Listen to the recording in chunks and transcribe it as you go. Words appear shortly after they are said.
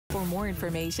For more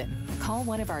information, call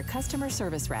one of our customer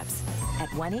service reps at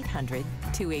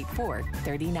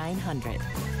 1-800-284-3900.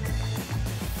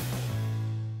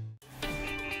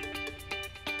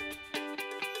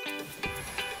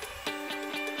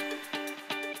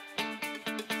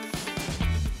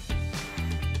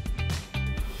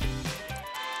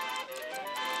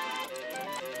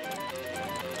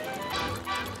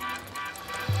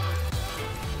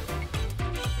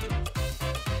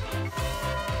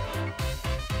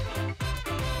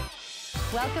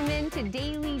 Welcome into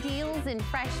Daily Deals and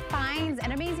Fresh Finds,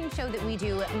 an amazing show that we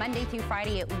do Monday through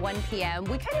Friday at 1 p.m.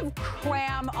 We kind of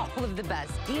cram all of the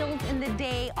best deals in the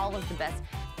day, all of the best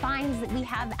finds that we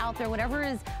have out there. Whatever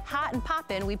is hot and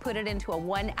poppin', we put it into a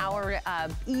 1 hour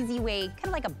easy way, kind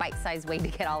of like a bite-sized way to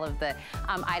get all of the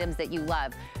items that you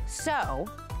love. So,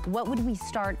 what would we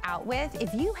start out with?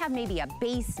 If you have maybe a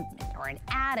basement or an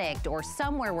attic or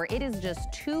somewhere where it is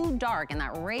just too dark and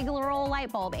that regular old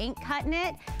light bulb ain't cutting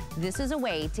it, this is a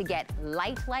way to get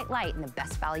light, light, light and the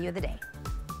best value of the day.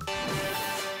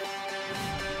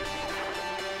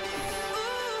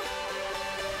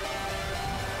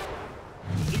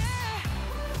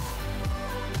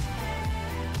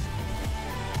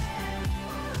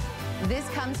 This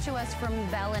comes to us from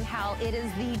Bell & Howell. It is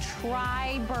the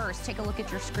Tri-Burst. Take a look at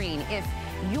your screen. If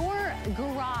your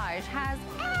garage has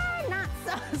not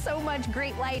so much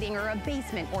great lighting, or a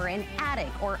basement or an attic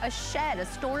or a shed, a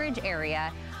storage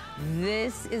area,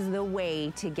 this is the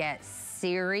way to get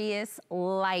serious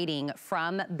lighting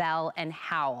from Bell &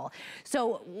 Howell.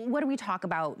 So what do we talk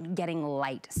about getting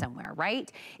light somewhere,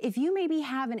 right? If you maybe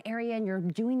have an area and you're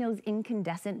doing those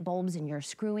incandescent bulbs and you're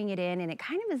screwing it in, and it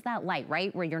kind of is that light,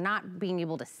 right? Where you're not being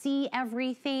able to see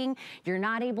everything. You're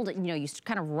not able to, you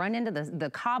kind of run into the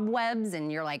cobwebs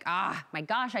and you're like, ah, my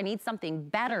gosh, I need something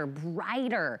better,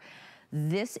 brighter.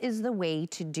 This is the way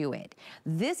to do it.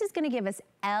 This is gonna give us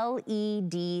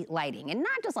LED lighting, and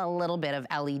not just a little bit of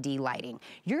LED lighting.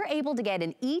 You're able to get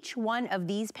in each one of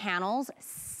these panels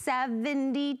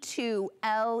 72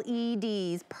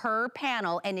 LEDs per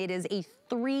panel, and it is a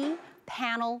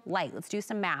 3-panel light. Let's do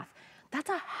some math. That's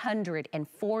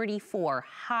 144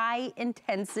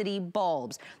 high-intensity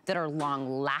bulbs that are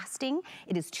long-lasting.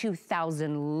 It is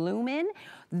 2,000 lumen.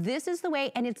 This is the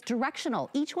way, and it's directional.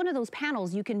 Each one of those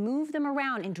panels, you can move them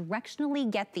around and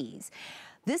directionally get these.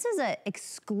 This is an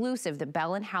exclusive that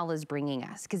Bell & Howell is bringing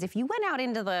us, because if you went out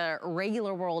into the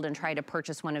regular world and tried to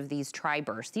purchase one of these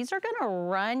Tri-Bursts, these are gonna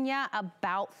run you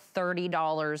about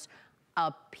 $30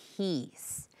 a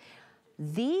piece.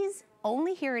 These,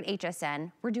 only here at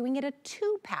HSN, we're doing it a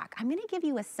 2-pack. I'm gonna give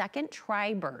you a second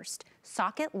Tri-Burst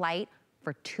socket light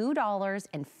for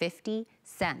 $2.50.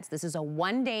 This is a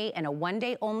 1-day and a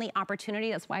 1-day only opportunity.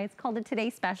 That's why it's called a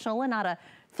Today Special and not a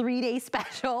 3-day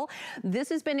special. This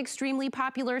has been extremely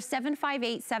popular,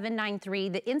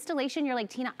 758-793. The installation, you're like,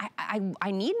 Tina,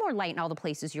 I need more light in all the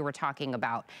places you were talking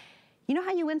about. You know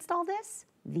how you install this?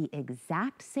 The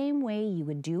exact same way you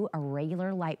would do a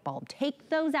regular light bulb. Take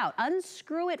those out,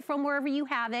 unscrew it from wherever you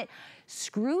have it,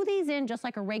 screw these in just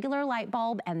like a regular light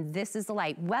bulb, and this is the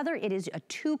light. Whether it is a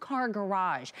 2-car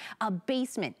garage, a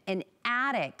basement, an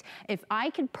attic, if I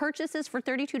could purchase this for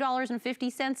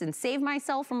 $32.50 and save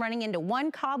myself from running into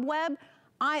one cobweb,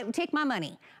 I take my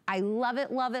money. I love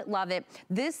it, love it, love it.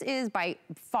 This is by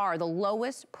far the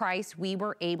lowest price we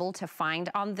were able to find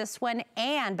on this one,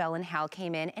 and Bell & Howell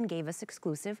came in and gave us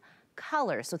exclusive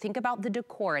colors. So think about the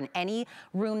decor in any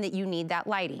room that you need that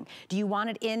lighting. Do you want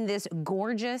it in this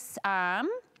gorgeous,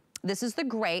 this is the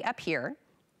gray up here.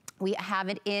 We have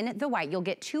it in the white. You'll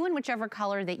get 2 in whichever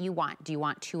color that you want. Do you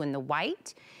want 2 in the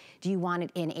white? Do you want it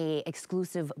in a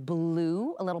exclusive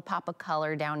blue, a little pop of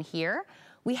color down here?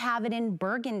 We have it in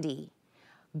burgundy,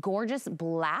 gorgeous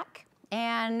black,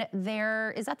 and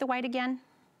there, is that the white again?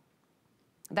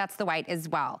 That's the white as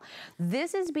well.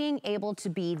 This is being able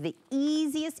to be the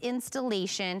easiest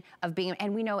installation of being,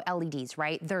 and we know LEDs,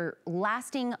 right? They're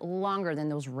lasting longer than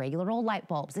those regular old light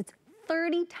bulbs. It's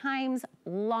 30 times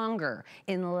longer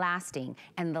in lasting,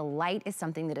 and the light is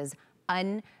something that is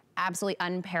absolutely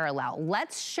unparalleled.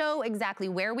 Let's show exactly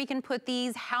where we can put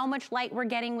these, how much light we're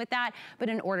getting with that. But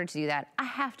in order to do that, I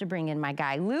have to bring in my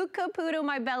guy, Lou Caputo,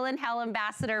 my Bell & Howell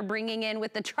ambassador, bringing in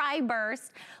with the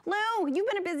Tri-Burst. Lou, you've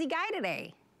been a busy guy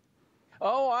today.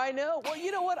 Oh, I know. Well,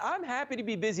 you know what? I'm happy to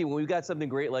be busy when we've got something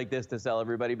great like this to sell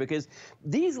everybody, because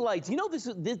these lights, you know,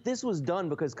 this was done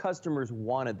because customers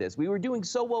wanted this. We were doing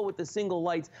so well with the single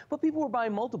lights, but people were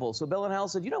buying multiple. So Bell & Howell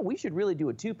said, you know, we should really do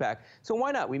a 2-pack. So why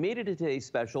not? We made it a Today's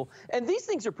Special. And these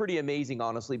things are pretty amazing,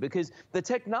 honestly, because the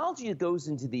technology that goes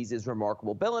into these is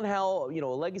remarkable. Bell & Howell, you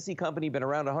know, a legacy company, been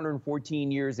around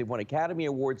 114 years. They've won Academy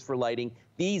Awards for lighting.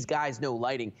 These guys know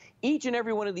lighting. Each and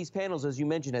every one of these panels, as you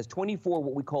mentioned, has 24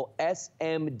 what we call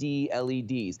SMD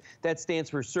LEDs. That stands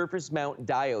for surface mount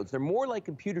diodes. They're more like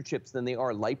computer chips than they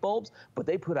are light bulbs, but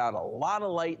they put out a lot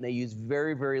of light and they use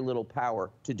very, very little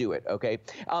power to do it, okay?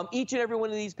 Each and every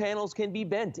one of these panels can be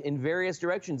bent in various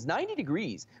directions, 90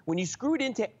 degrees. When you screw it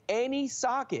into any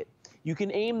socket, you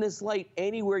can aim this light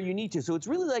anywhere you need to. So it's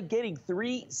really like getting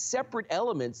 3 separate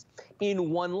elements in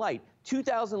one light.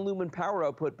 2,000 lumen power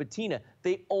output, but Tina,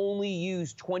 they only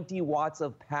use 20 watts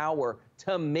of power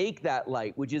to make that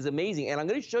light, which is amazing. And I'm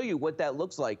going to show you what that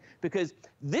looks like, because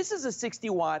this is a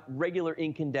 60 watt regular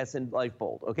incandescent light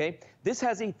bulb, okay? This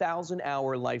has a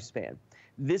 1,000-hour lifespan.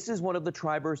 This is one of the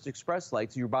Tri-Burst Express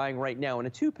lights you're buying right now in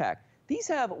a 2-pack. These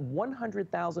have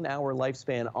 100,000-hour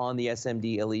lifespan on the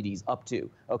SMD LEDs, up to,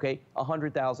 okay?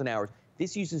 100,000 hours.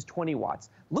 This uses 20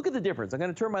 watts. Look at the difference. I'm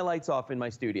going to turn my lights off in my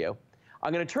studio.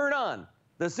 I'm going to turn on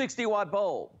the 60-watt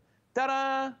bulb.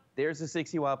 Ta-da! There's the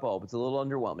 60-watt bulb. It's a little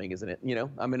underwhelming, isn't it? You know,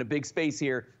 I'm in a big space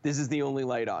here. This is the only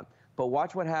light on. But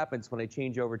watch what happens when I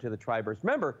change over to the Tri-Burst.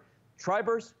 Remember,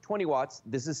 Tri-Burst, 20 watts.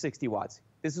 This is 60 watts.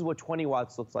 This is what 20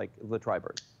 watts looks like, the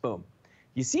Tri-Burst. Boom.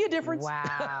 You see a difference?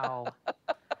 Wow.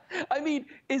 I mean,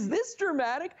 is this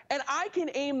dramatic? And I can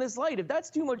aim this light. If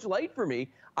that's too much light for me,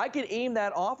 I can aim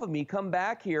that off of me, come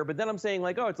back here, but then I'm saying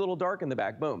like, oh, it's a little dark in the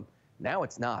back. Boom. Now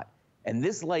it's not. And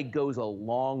this light goes a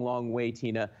long, long way,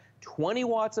 Tina. 20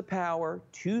 watts of power,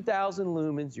 2,000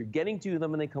 lumens. You're getting to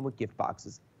them, and they come with gift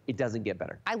boxes. It doesn't get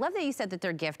better. I love that you said that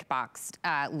they're gift boxed,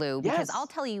 Lou, because Yes. I'll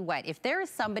tell you what, if there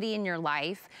is somebody in your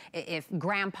life, if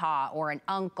grandpa or an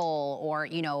uncle or,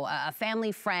 you know, a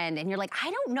family friend, and you're like,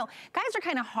 I don't know, guys are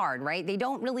kind of hard, right? They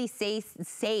don't really say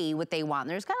what they want.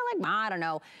 They're just kind of like, I don't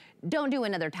know. Don't do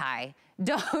another tie.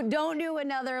 Don't do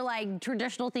another like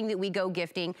traditional thing that we go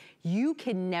gifting. You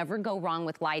can never go wrong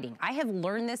with lighting. I have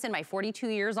learned this in my 42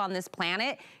 years on this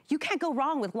planet. You can't go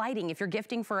wrong with lighting if you're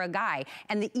gifting for a guy.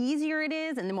 And the easier it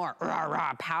is and the more rah,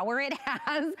 rah, power it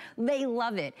has, they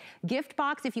love it. Gift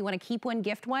box, if you want to keep one,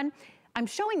 gift one. I'm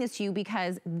showing this to you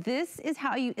because this is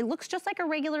how you, it looks just like a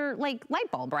regular like light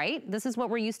bulb, right? This is what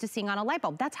we're used to seeing on a light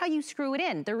bulb. That's how you screw it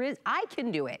in. I can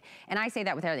do it. And I say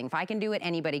that with everything. If I can do it,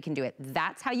 anybody can do it.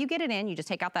 That's how you get it in. You just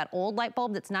take out that old light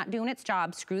bulb that's not doing its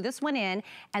job, screw this one in,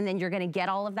 and then you're gonna get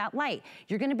all of that light.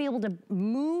 You're gonna be able to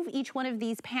move each one of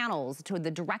these panels to the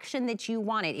direction that you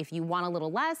want it. If you want a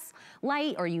little less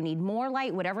light or you need more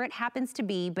light, whatever it happens to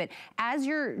be. But as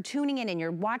you're tuning in and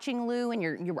you're watching Lou and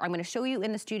I'm gonna show you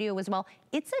in the studio as well,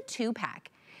 it's a 2-pack.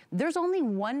 There's only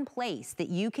one place that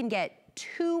you can get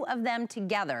 2 of them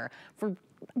together for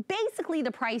basically the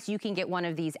price you can get one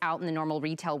of these out in the normal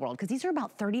retail world, because these are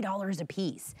about $30 a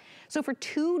piece. So for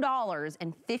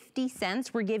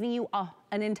 $2.50, we're giving you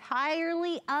an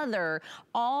entirely other,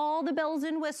 all the bells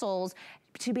and whistles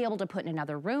to be able to put in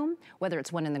another room, whether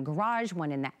it's one in the garage,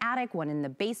 one in the attic, one in the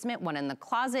basement, one in the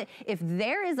closet. If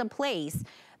there is a place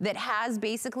that has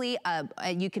basically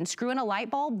you can screw in a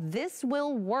light bulb, this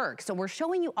will work. So we're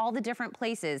showing you all the different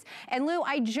places. And Lou,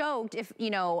 I joked, if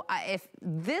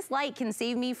this light can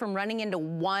save me from running into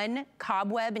one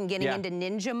cobweb and getting into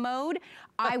ninja mode,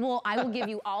 I will give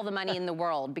you all the money in the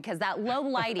world, because that low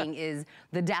lighting is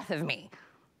the death of me.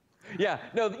 Yeah,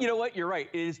 no, you know what? You're right.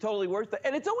 It is totally worth it.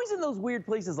 And it's always in those weird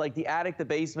places like the attic, the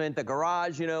basement, the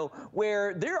garage, you know,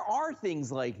 where there are things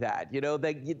like that, you know,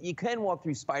 that you can walk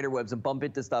through spider webs and bump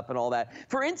into stuff and all that.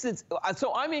 For instance,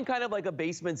 so I'm in kind of like a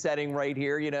basement setting right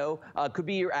here, you know, could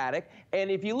be your attic.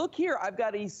 And if you look here, I've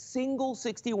got a single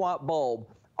 60-watt bulb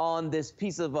on this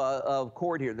piece of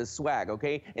cord here, this swag,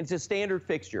 okay? And it's a standard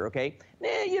fixture, okay?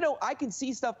 You know, I can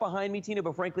see stuff behind me, Tina,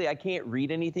 but frankly, I can't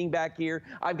read anything back here.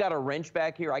 I've got a wrench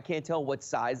back here. I can't tell what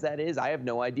size that is. I have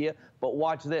no idea. But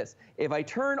watch this. If I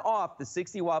turn off the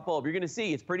 60-watt bulb, you're going to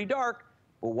see it's pretty dark,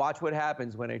 but watch what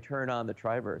happens when I turn on the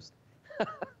Tri-Burst.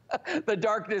 The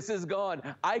darkness is gone.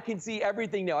 I can see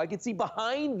everything now. I can see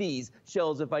behind these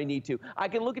shelves if I need to. I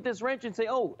can look at this wrench and say,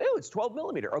 oh, it's 12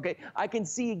 millimeter. Okay, I can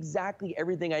see exactly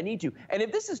everything I need to. And if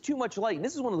this is too much light, and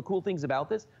this is one of the cool things about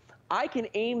this, I can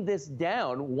aim this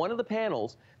down one of the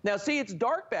panels. Now, see, it's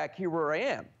dark back here where I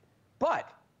am, but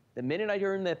the minute I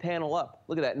turn that panel up,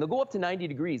 look at that, and they'll go up to 90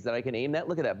 degrees that I can aim that.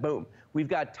 Look at that, boom. We've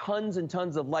got tons and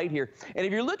tons of light here. And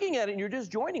if you're looking at it and you're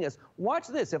just joining us, watch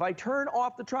this. If I turn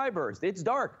off the Tri-Burst, it's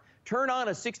dark. Turn on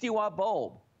a 60-watt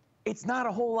bulb. It's not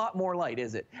a whole lot more light,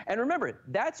 is it? And remember,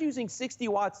 that's using 60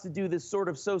 watts to do this sort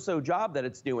of so-so job that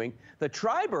it's doing. The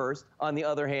Tri-Burst, on the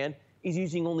other hand, is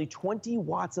using only 20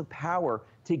 watts of power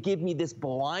to give me this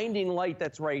blinding light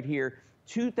that's right here.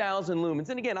 2,000 lumens.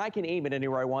 And again, I can aim it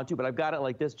anywhere I want to, but I've got it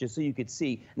like this just so you could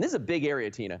see. And this is a big area,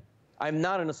 Tina. I'm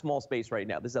not in a small space right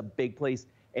now. This is a big place,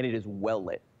 and it is well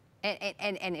lit.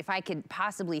 And if I could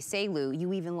possibly say, Lou,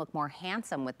 you even look more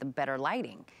handsome with the better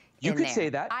lighting. You could say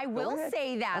that. I will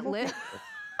say that, Lou.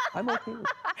 I'm okay with it.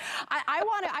 I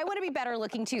want to be better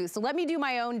looking too. So let me do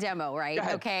my own demo, right?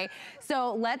 Okay.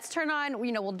 So let's turn on,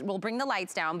 you know, we'll bring the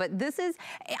lights down, but this is,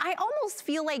 I almost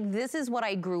feel like this is what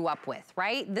I grew up with,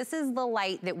 right? This is the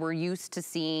light that we're used to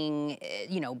seeing,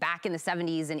 you know, back in the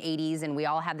 70s and 80s, and we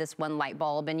all had this one light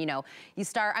bulb, and you know,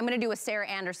 I'm going to do a Sarah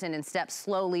Anderson and step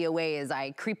slowly away as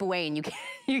I creep away, and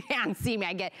you can't see me.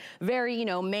 I get very, you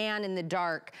know, man in the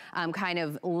dark kind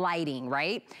of lighting,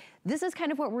 right? This is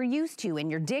kind of what we're used to,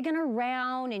 and you're digging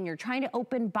around and you're trying to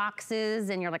open boxes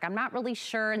and you're like, I'm not really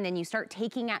sure, and then you start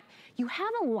taking out, you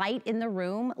have a light in the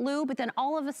room, Lou, but then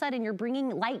all of a sudden you're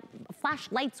bringing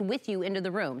flashlights with you into the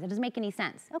room. That doesn't make any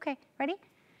sense. Okay, ready?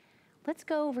 Let's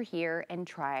go over here and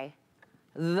try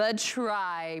the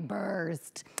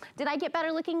Tri-Burst. Did I get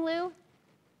better looking, Lou?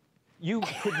 You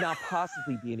could not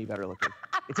possibly be any better looking.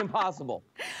 It's impossible.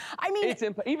 I mean, it's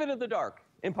even in the dark.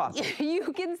 Impossible.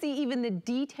 You can see even the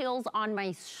details on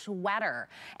my sweater.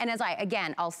 And as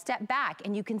I'll step back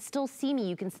and you can still see me.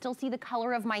 You can still see the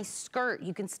color of my skirt.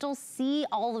 You can still see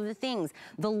all of the things,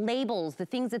 the labels, the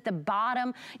things at the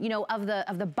bottom, you know, of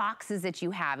the boxes that you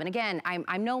have. And again,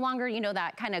 I'm no longer, you know,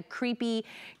 that kind of creepy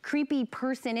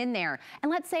person in there.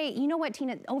 And let's say, you know what,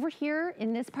 Tina, over here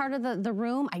in this part of the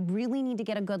room, I really need to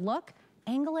get a good look.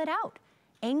 Angle it out.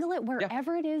 Angle it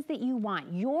wherever it is that you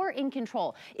want. You're in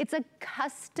control. It's a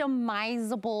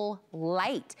customizable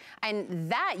light.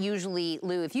 And that usually,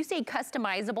 Lou, if you say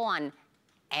customizable on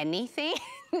anything,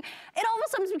 it all of a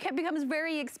sudden becomes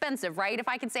very expensive, right? If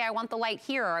I can say I want the light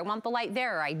here, or I want the light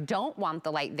there, or I don't want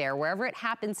the light there, wherever it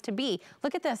happens to be.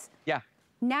 Look at this. Yeah.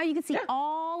 Now you can see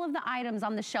all of the items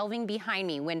on the shelving behind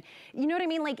me. When, you know what I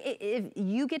mean? Like, if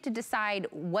you get to decide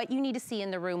what you need to see in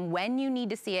the room, when you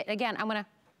need to see it. Again, I'm gonna,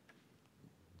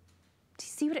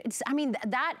 see what it's, I mean,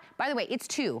 that, by the way, it's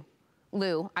 2,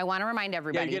 Lou. I want to remind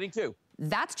everybody. Yeah, you're getting 2.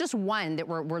 That's just one that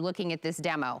we're looking at this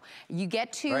demo. You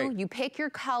get 2, you pick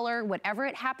your color, whatever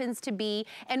it happens to be.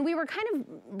 And we were kind of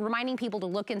reminding people to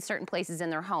look in certain places in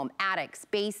their home, attics,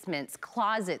 basements,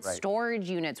 closets, storage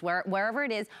units, wherever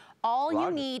it is. All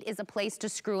you need is a place to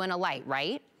screw in a light,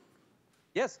 right?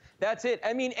 Yes, that's it.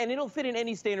 I mean, and it'll fit in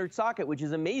any standard socket, which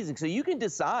is amazing. So you can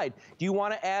decide, do you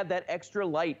want to add that extra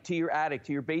light to your attic,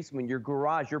 to your basement, your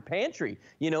garage, your pantry,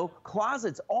 you know,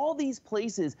 closets, all these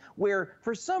places where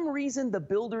for some reason the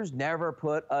builders never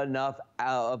put enough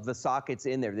of the sockets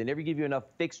in there. They never give you enough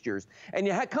fixtures. And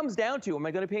it comes down to, am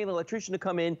I going to pay an electrician to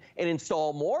come in and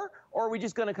install more? Or are we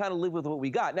just going to kind of live with what we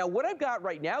got? Now, what I've got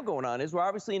right now going on is we're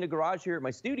obviously in a garage here at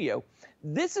my studio.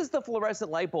 This is the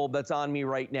fluorescent light bulb that's on me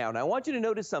right now. Now, I want you to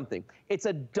notice something. It's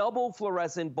a double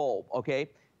fluorescent bulb, okay?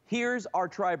 Here's our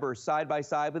Tri-Burst side by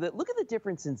side with it. Look at the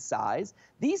difference in size.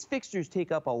 These fixtures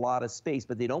take up a lot of space,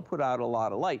 but they don't put out a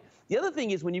lot of light. The other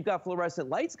thing is when you've got fluorescent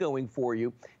lights going for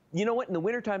you, you know what? In the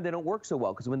wintertime, they don't work so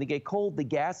well because when they get cold, the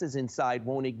gases inside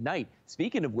won't ignite.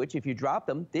 Speaking of which, if you drop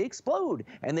them, they explode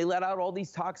and they let out all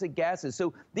these toxic gases.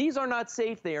 So these are not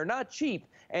safe. They are not cheap.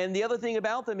 And the other thing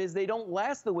about them is they don't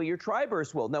last the way your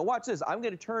Tri-Burst will. Now watch this. I'm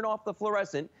going to turn off the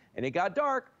fluorescent and it got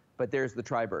dark. But there's the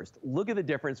Tri-Burst. Look at the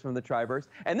difference from the Tri-Burst.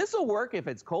 And this will work if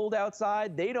it's cold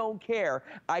outside. They don't care.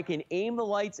 I can aim the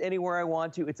lights anywhere I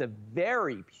want to. It's a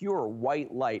very pure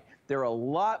white light. They're a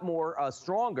lot more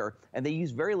stronger, and they use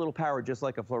very little power, just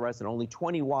like a fluorescent, only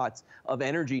 20 watts of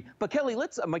energy. But Kelly,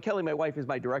 Kelly, my wife, is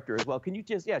my director as well. Can you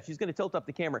just, she's going to tilt up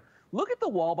the camera. Look at the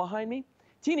wall behind me.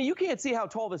 Tina, you can't see how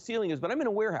tall the ceiling is, but I'm in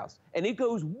a warehouse, and it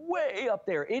goes way up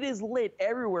there. It is lit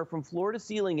everywhere from floor to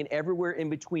ceiling and everywhere in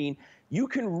between. You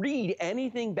can read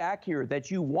anything back here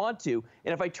that you want to.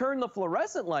 And if I turn the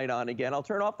fluorescent light on again, I'll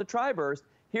turn off the Tri-Burst.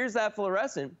 Here's that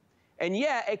fluorescent. And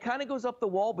yeah, it kind of goes up the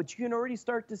wall, but you can already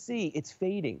start to see it's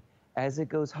fading as it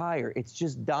goes higher. It's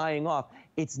just dying off.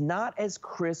 It's not as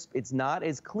crisp. It's not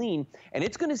as clean. And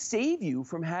it's going to save you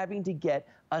from having to get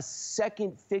a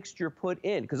second fixture put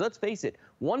in. Because let's face it,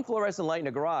 one fluorescent light in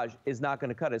a garage is not going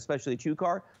to cut it, especially a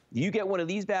 2-car. You get one of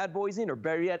these bad boys in, or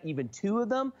better yet, even 2 of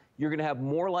them, you're going to have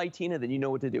more light, Tina, than you know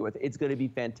what to do with. It's going to be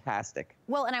fantastic.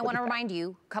 Well, and I want to remind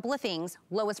you, a couple of things.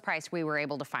 Lowest price we were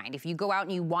able to find. If you go out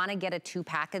and you want to get a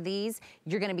 2-pack of these,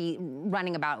 you're going to be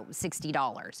running about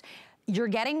 $60. You're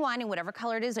getting one in whatever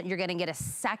color it is, you're gonna get a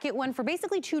second one for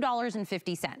basically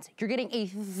 $2.50. You're getting a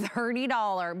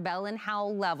 $30 Bell &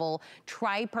 Howell level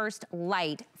Tri-Burst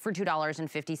light for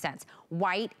 $2.50.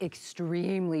 White,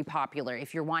 extremely popular.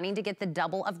 If you're wanting to get the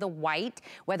double of the white,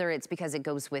 whether it's because it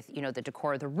goes with, you know, the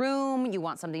decor of the room, you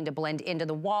want something to blend into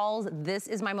the walls, this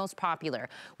is my most popular.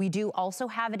 We do also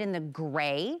have it in the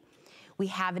gray. We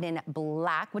have it in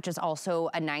black, which is also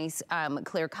a nice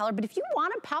clear color. But if you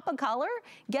want to pop a color,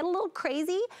 get a little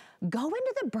crazy, go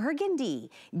into the burgundy.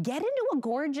 Get into a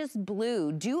gorgeous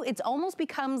blue. It almost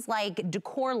becomes like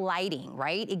decor lighting,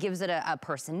 right? It gives it a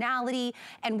personality.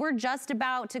 And we're just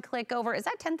about to click over. Is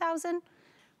that 10,000?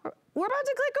 We're about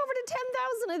to click over to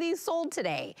 10,000 of these sold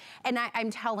today. And I'm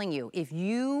telling you, if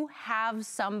you have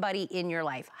somebody in your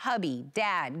life, hubby,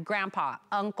 dad, grandpa,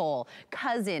 uncle,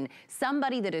 cousin,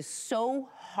 somebody that is so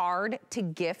hard to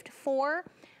gift for,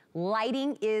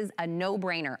 lighting is a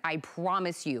no-brainer, I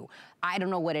promise you. I don't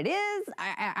know what it is.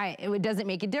 It doesn't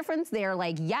make a difference. They're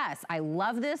like, yes, I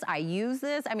love this. I use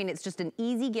this. I mean, it's just an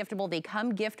easy giftable. They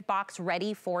come gift box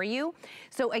ready for you.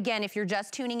 So again, if you're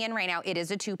just tuning in right now, it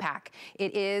is a 2-pack.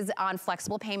 It is on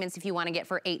flexible payments if you want to get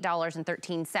for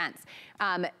 $8.13.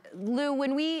 Lou,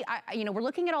 when we're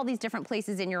looking at all these different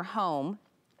places in your home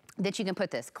that you can put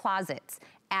this, closets,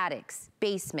 attics,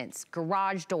 basements,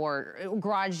 garage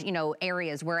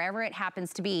areas, wherever it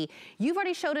happens to be. You've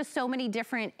already showed us so many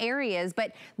different areas,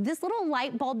 but this little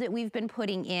light bulb that we've been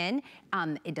putting in,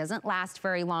 it doesn't last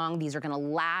very long. These are gonna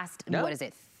last, what is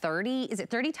it, 30? Is it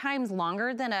 30 times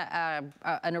longer than an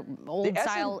old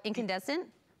style incandescent?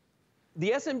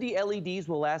 The SMD LEDs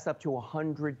will last up to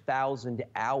 100,000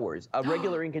 hours. A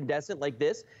regular incandescent like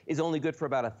this is only good for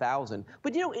about 1,000.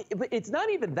 But it's not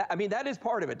even that. I mean, that is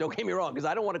part of it. Don't get me wrong, because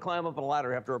I don't want to climb up on a ladder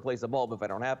and have to replace a bulb if I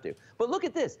don't have to. But look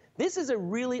at this. This is a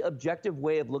really objective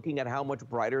way of looking at how much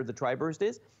brighter the tri-burst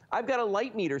is. I've got a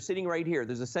light meter sitting right here.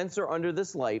 There's a sensor under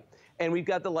this light, and we've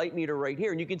got the light meter right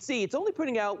here. And you can see it's only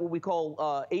putting out what we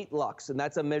call 8 lux, and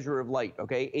that's a measure of light,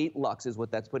 okay? 8 lux is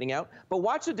what that's putting out. But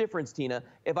watch the difference, Tina.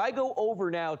 If I go over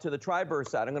now to the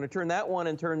tri-burst side, I'm going to turn that one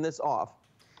and turn this off.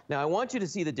 Now, I want you to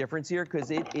see the difference here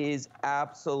because it is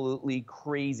absolutely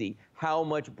crazy how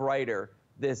much brighter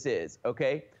this is,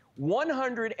 okay?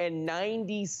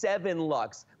 197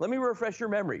 lux. Let me refresh your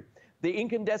memory. The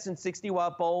incandescent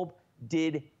 60-watt bulb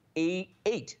did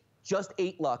just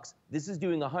 8 lux. This is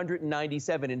doing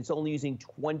 197, and it's only using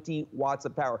 20 watts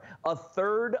of power. A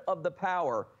third of the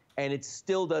power, and it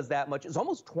still does that much. It's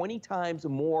almost 20 times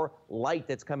more light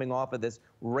that's coming off of this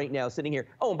right now, sitting here.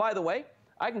 Oh, and by the way,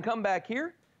 I can come back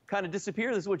here, kind of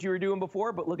disappear. This is what you were doing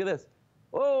before, but look at this.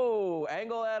 Whoa,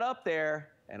 angle that up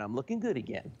there, and I'm looking good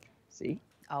again. See?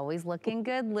 Always looking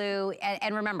good, Lou.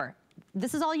 And remember,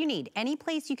 this is all you need. Any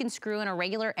place you can screw in a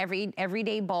regular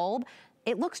everyday bulb,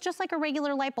 it looks just like a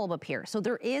regular light bulb up here. So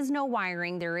there is no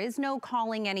wiring, there is no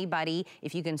calling anybody.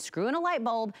 If you can screw in a light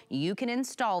bulb, you can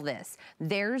install this.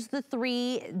 There's the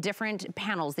 3 different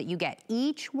panels that you get.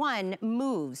 Each one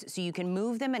moves, so you can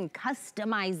move them and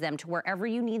customize them to wherever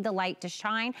you need the light to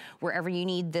shine, wherever you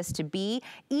need this to be.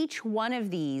 Each one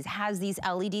of these has these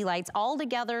LED lights all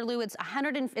together. Lou, it's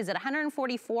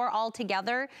 144 all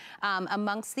together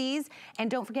amongst these. And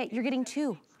don't forget, you're getting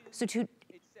 2. So 2.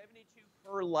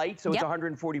 Per light, so it's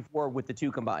 144 with the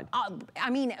 2 combined. I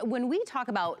mean, when we talk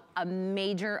about a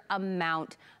major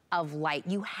amount of light,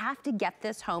 you have to get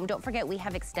this home. Don't forget, we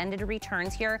have extended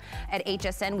returns here at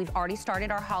HSN. We've already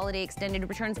started our holiday extended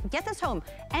returns. Get this home.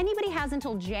 Anybody has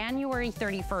until January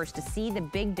 31st to see the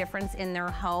big difference in their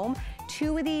home.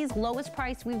 2 of these, lowest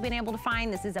price we've been able to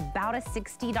find. This is about a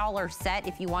 $60 set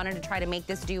if you wanted to try to make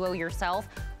this duo yourself.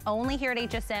 Only here at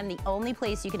HSN, the only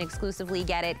place you can exclusively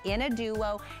get it in a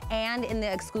duo and in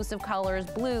the exclusive colors,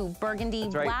 blue, burgundy,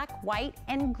 black, white,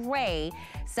 and gray.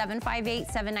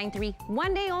 758-793.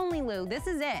 One day only, Lou. This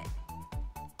is it.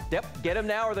 Yep, get them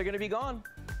now or they're going to be gone.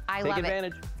 I love it. Take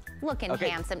advantage. Looking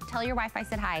handsome. Tell your wife I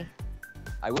said hi.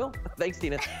 I will. Thanks,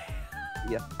 Tina.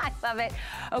 Yeah. I love it.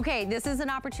 Okay, this is an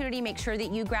opportunity. Make sure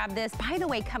that you grab this. By the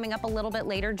way, coming up a little bit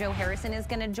later, Joe Harrison is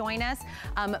going to join us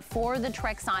for the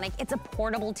Trexonic. It's a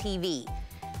portable TV,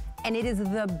 and it is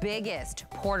the biggest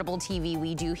portable TV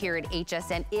we do here at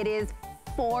HSN. It is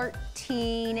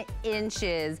 14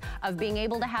 inches of being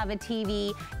able to have a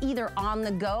TV either on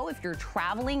the go if you're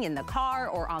traveling in the car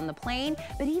or on the plane,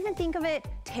 but even think of it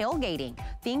tailgating.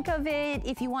 Think of it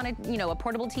if you want a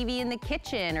portable TV in the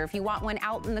kitchen, or if you want one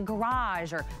out in the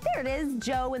garage, or there it is,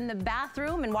 Joe in the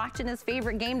bathroom and watching his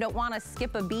favorite game. Don't want to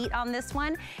skip a beat on this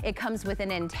one. It comes with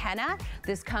an antenna.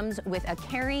 This comes with a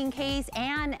carrying case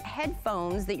and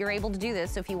headphones that you're able to do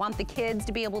this. So if you want the kids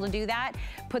to be able to do that,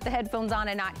 put the headphones on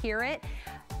and not hear it.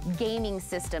 Gaming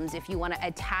systems, if you want to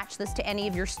attach this to any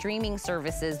of your streaming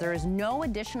services, there is no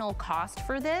additional cost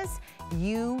for this.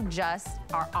 You just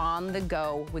are on the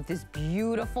go with this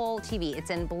beautiful TV.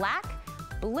 It's in black,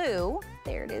 blue,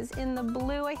 there it is in the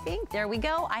blue, I think. There we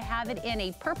go. I have it in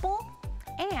a purple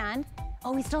and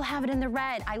Oh, we still have it in the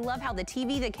red. I love how the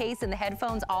TV, the case, and the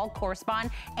headphones all correspond,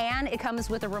 and it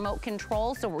comes with a remote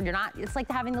control, so you're not, it's like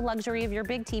having the luxury of your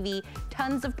big TV.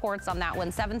 Tons of ports on that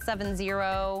one,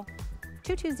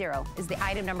 770-220 is the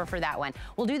item number for that one.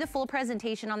 We'll do the full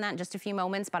presentation on that in just a few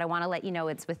moments, but I wanna let you know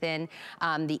it's within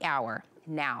the hour.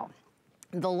 Now,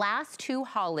 the last 2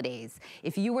 holidays,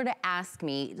 if you were to ask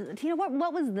me, you know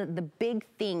what was the big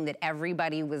thing that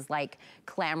everybody was like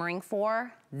clamoring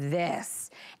for? This.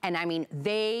 And I mean,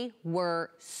 they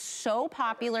were so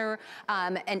popular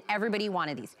and everybody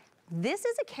wanted these. This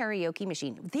is a karaoke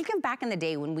machine. Think of back in the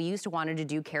day when we used to wanted to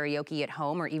do karaoke at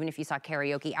home, or even if you saw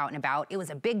karaoke out and about, it was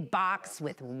a big box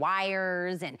with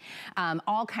wires and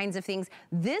all kinds of things.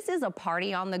 This is a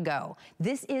party on the go.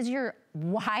 This is your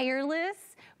wireless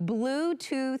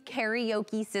Bluetooth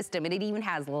karaoke system, and it even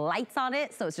has lights on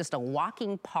it, so it's just a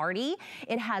walking party.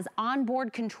 It has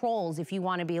onboard controls if you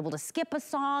want to be able to skip a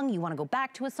song, you want to go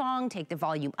back to a song, take the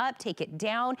volume up, take it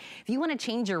down. If you want to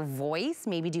change your voice,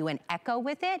 maybe do an echo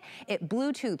with it, it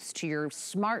Bluetooths to your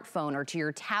smartphone or to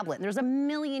your tablet. And there's a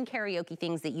million karaoke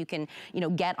things that you can,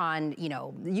 get on,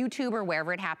 YouTube or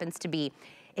wherever it happens to be.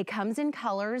 It comes in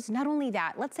colors. Not only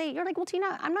that, let's say you're like, well,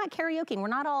 Tina, I'm not karaokeing. We're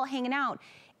not all hanging out.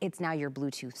 It's now your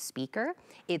Bluetooth speaker.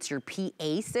 It's your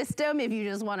PA system if you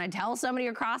just want to tell somebody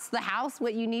across the house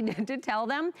what you need to tell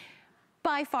them.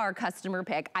 By far customer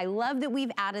pick. I love that we've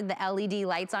added the LED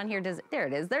lights on here. There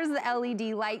it is. There's the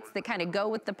LED lights that kind of go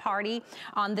with the party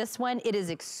on this one. It is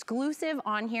exclusive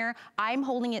on here. I'm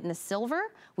holding it in the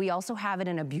silver. We also have it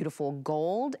in a beautiful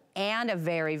gold and a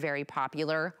very, very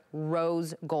popular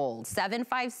rose gold.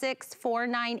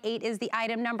 756-498 is the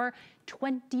item number.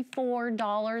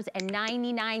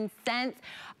 $24.99.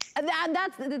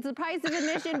 That's the price of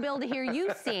admission, Bill, to hear you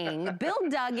sing. Bill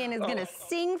Duggan is gonna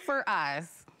sing for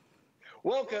us.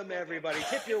 Welcome, everybody.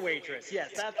 Tip your waitress. Yes,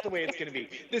 that's the way it's going to be.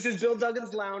 This is Bill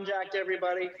Duggan's Lounge Act,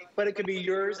 everybody, but it could be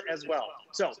yours as well.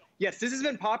 So, yes, this has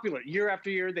been popular year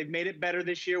after year. They've made it better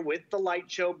this year with the light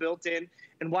show built in.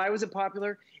 And why was it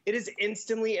popular? It is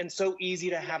instantly and so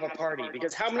easy to have a party,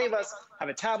 because how many of us have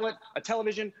a tablet, a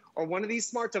television, or one of these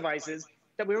smart devices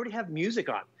that we already have music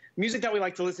on? Music that we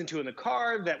like to listen to in the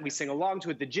car, that we sing along to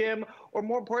at the gym, or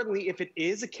more importantly, if it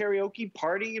is a karaoke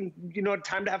party and,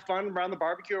 time to have fun around the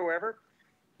barbecue or wherever,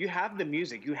 you have the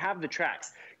music, you have the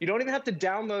tracks. You don't even have to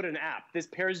download an app. This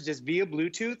pairs just via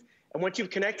Bluetooth, and once you've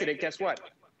connected it, guess what?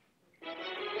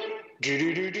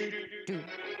 Here's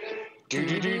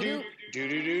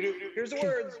the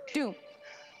words.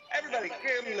 Everybody,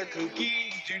 gremlin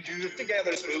kooky, do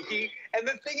together spooky. And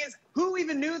the thing is, who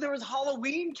even knew there was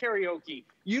Halloween karaoke?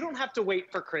 You don't have to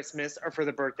wait for Christmas or for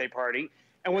the birthday party.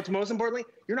 And what's most importantly,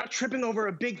 you're not tripping over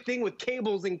a big thing with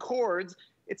cables and cords.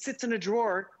 It sits in a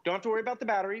drawer. Don't have to worry about the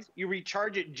batteries. You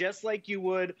recharge it just like you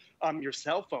would your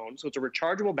cell phone. So it's a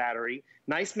rechargeable battery,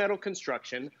 nice metal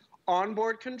construction,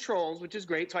 onboard controls, which is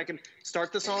great. So I can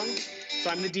start the song. So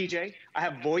I'm the DJ. I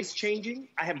have voice changing.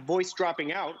 I have voice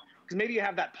dropping out. Because maybe you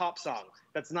have that pop song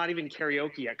that's not even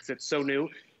karaoke yet because it's so new,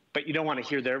 but you don't want to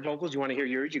hear their vocals. You want to hear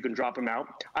yours. You can drop them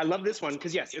out. I love this one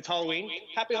because, yes, it's Halloween.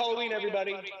 Happy Halloween,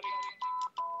 everybody.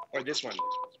 Or this one.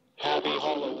 Happy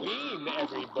Halloween,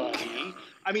 everybody.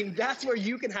 I mean, that's where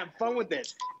you can have fun with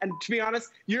this. And to be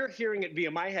honest, you're hearing it via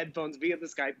my headphones, via the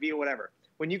Skype, via whatever.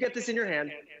 When you get this in your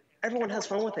hand, everyone has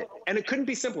fun with it. And it couldn't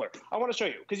be simpler. I want to show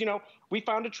you. Because, we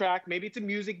found a track. Maybe it's a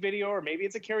music video or maybe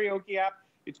it's a karaoke app.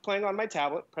 It's playing on my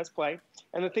tablet. Press play.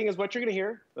 And the thing is, what you're going to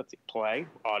hear, let's see, play,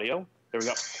 audio. There we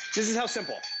go. This is how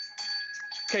simple.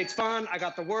 Okay, it's fun. I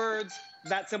got the words.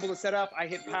 That simple to set up. I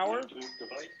hit power.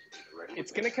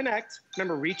 It's going to connect.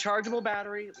 Remember, rechargeable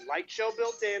battery, light show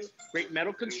built in, great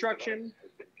metal construction.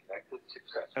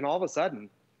 And all of a sudden,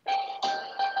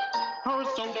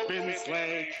 horse open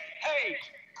sleigh, hey,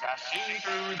 dashing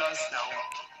through the snow.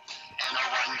 And a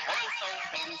one horse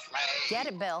open sleigh. Get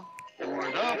it, Bill.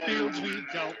 O'er the fields we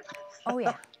go. Oh,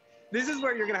 yeah. This is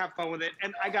where you're going to have fun with it.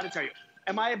 And I got to tell you,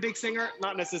 am I a big singer?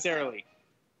 Not necessarily.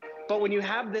 But when you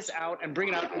have this out and bring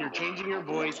it out and you're changing your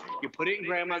voice, you put it in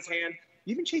grandma's hand,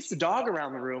 you even chase the dog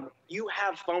around the room, you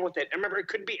have fun with it. And remember, it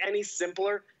couldn't be any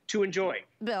simpler to enjoy.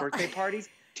 Bill. Birthday parties,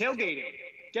 tailgating,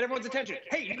 get everyone's attention.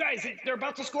 Hey, you guys, they're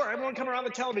about to score. Everyone come around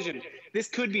the television. This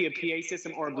could be a PA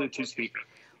system or a Bluetooth speaker.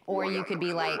 Or you could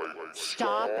be like,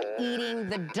 stop eating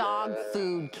the dog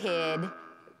food, kid.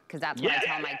 because that's what I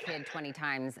tell my kid 20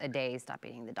 times a day, stop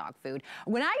eating the dog food.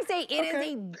 When I say it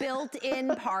is a built-in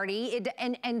party,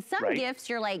 and some gifts,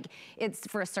 you're like, it's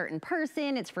for a certain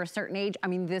person, it's for a certain age. I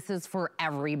mean, this is for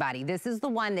everybody. This is the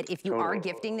one that if you are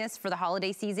gifting this for the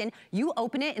holiday season, you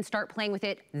open it and start playing with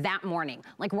it that morning.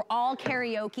 Like, we're all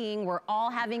karaokeing, we're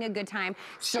all having a good time.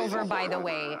 Silver, by the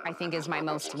way, I think is my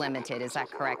most limited. Is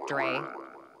that correct, Dre?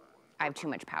 I have too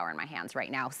much power in my hands right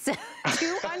now. So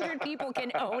 200 people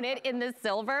can own it in the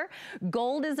silver.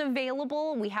 Gold is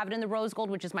available. We have it in the rose gold,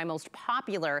 which is my most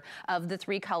popular of the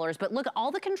 3 colors. But look,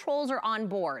 all the controls are on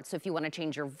board. So if you want to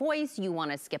change your voice, you want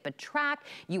to skip a track,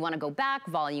 you want to go back,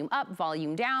 volume up,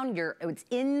 volume down, it's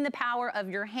in the power of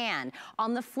your hand.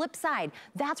 On the flip side,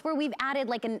 that's where we've added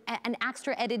like an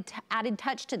extra added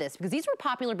touch to this, because these were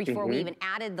popular before we even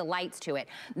added the lights to it.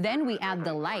 Then we add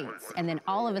the lights, and then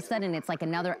all of a sudden it's like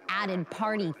another added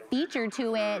party feature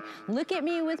to it. Look at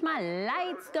me with my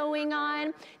lights going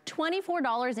on.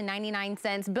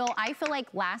 $24.99. Bill, I feel like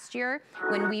last year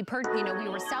when we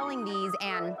were selling these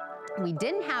and we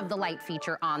didn't have the light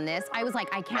feature on this, I was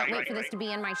like, I can't wait for this to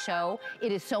be in my show.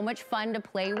 It is so much fun to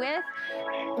play with.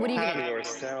 What are you gonna do? Have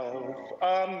yourself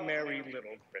a merry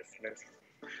little Christmas.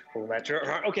 Let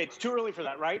your okay, it's too early for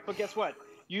that, right? But guess what?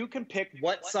 You can pick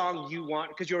what song you want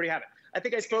because you already have it. I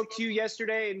think I spoke to you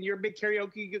yesterday, and your big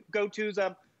karaoke go-to's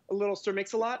a little Sir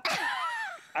Mix-a-Lot.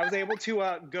 I was able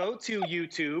to go to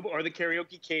YouTube or the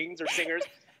Karaoke Kings or Singers,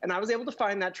 and I was able to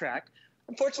find that track.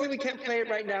 Unfortunately, we can't play it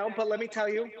right now, but let me tell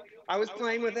you, I was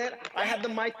playing with it. I had the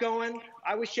mic going.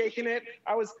 I was shaking it.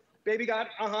 I was, baby God,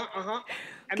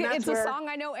 And it's a song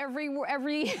I know every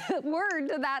word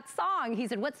to that song. He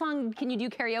said, what song can you do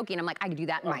karaoke? And I'm like, I could do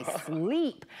that in my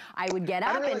sleep. I would get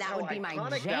up and that would be my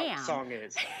jam. That song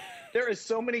is. There is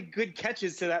so many good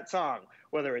catches to that song,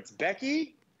 whether it's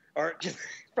Becky or just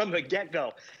from the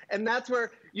get-go. And that's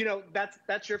where,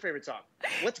 that's your favorite song.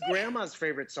 What's grandma's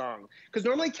favorite song? Because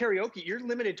normally karaoke, you're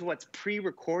limited to what's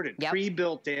pre-recorded,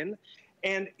 pre-built in,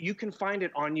 and you can find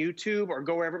it on YouTube or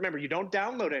go wherever. Remember, you don't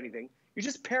download anything. You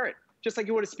just pair it, just like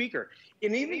you would a speaker.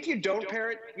 And even if you don't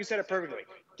pair it, you said it perfectly.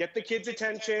 Get the kids'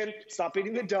 attention, stop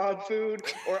eating the dog food.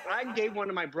 Or I gave one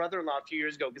to my brother-in-law a few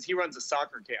years ago because he runs a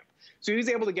soccer camp. So he was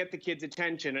able to get the kids'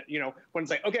 attention, when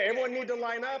it's like, okay, everyone need to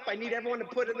line up. I need everyone to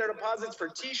put in their deposits for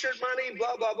T-shirt money,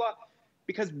 blah, blah, blah.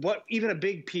 Because what even a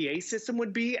big PA system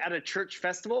would be at a church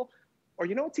festival, or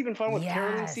what's even fun with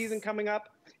caroling season coming up?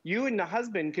 You and the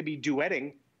husband could be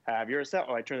duetting, have yourself,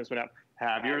 I turned this one up,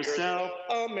 have yourself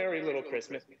a merry little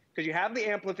Christmas. Because you have the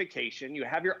amplification, you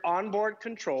have your onboard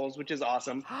controls, which is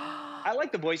awesome. I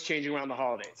like the voice changing around the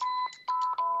holidays.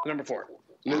 Number 4.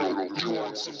 You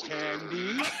want some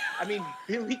candy? I mean,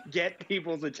 really get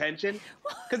people's attention.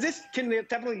 Because this can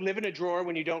definitely live in a drawer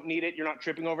when you don't need it, you're not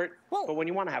tripping over it. Well, but when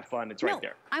you want to have fun, it's right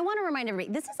there. I want to remind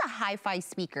everybody, this is a hi-fi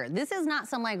speaker. This is not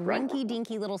some like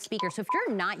rinky-dinky little speaker. So if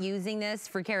you're not using this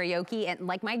for karaoke, and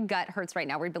like my gut hurts right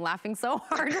now, we've been laughing so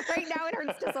hard right now, it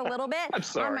hurts just a little bit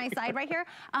on my side right here.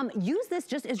 Use this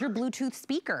just as your Bluetooth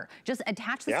speaker. Just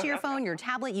attach this to your phone, your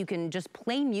tablet. You can just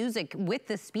play music with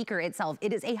the speaker itself.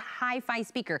 It is a hi-fi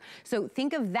speaker. So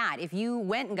think of that. If you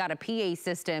went and got a PA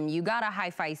system, you got a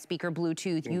hi-fi speaker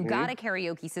Bluetooth, you got a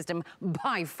karaoke system,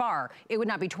 by far, it would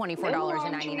not be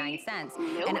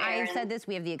 $24.99. And I said this,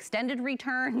 we have the extended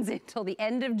returns until the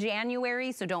end of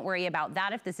January, so don't worry about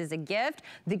that if this is a gift.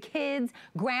 The kids,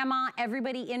 grandma,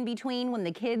 everybody in between, when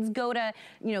the kids go to,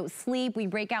 sleep, we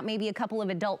break out maybe a couple of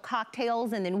adult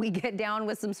cocktails and then we get down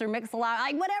with some Sir Mix-a-Lot,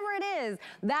 like whatever it is.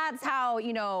 That's how,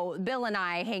 Bill and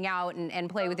I hang out and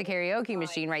play with the karaoke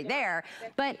machine right there.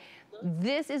 But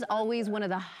this is always one of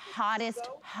the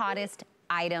hottest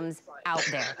items out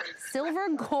there. Silver,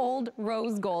 gold,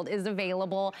 rose gold is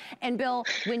available. And Bill,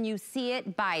 when you see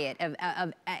it, buy it.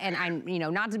 And I'm,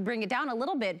 not to bring it down a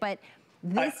little bit, but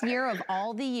this year of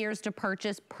all the years to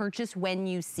purchase when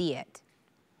you see it.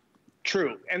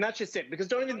 True, and that's just it, because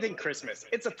don't even think Christmas.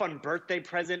 It's a fun birthday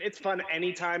present. It's fun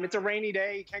anytime. It's a rainy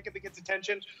day. You can't get the kids'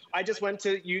 attention. I just went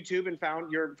to YouTube and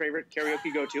found your favorite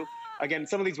karaoke go-to. Again,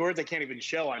 some of these words I can't even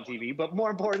show on TV, but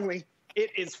more importantly, it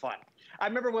is fun. I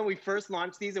remember when we first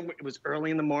launched these, and it was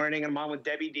early in the morning, and I'm on with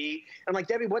Debbie D. And I'm like,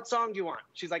 Debbie, what song do you want?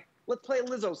 She's like, let's play a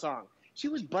Lizzo song. She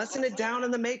was busting it down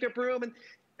in the makeup room, and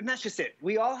that's just it.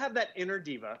 We all have that inner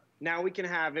diva. Now we can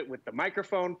have it with the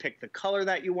microphone, pick the color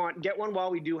that you want, get one while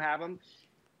we do have them.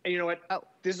 And you know what? Oh,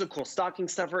 this is a cool stocking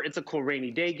stuffer. It's a cool rainy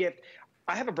day gift.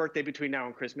 I have a birthday between now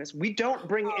and Christmas. We don't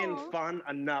bring in fun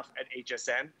enough at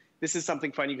HSN. This is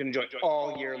something fun you can enjoy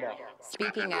all year long.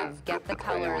 Speaking of get the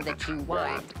color that you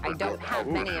want, I don't have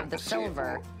many of the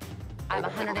silver. I have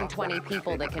 120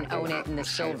 people that can own it in the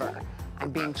silver. I'm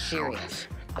being serious.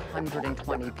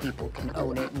 120 people can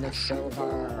own it in the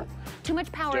silver. Too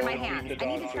much power in my hands. I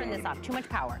need to turn this off. Too much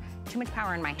power. Too much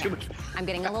power in my hands. I'm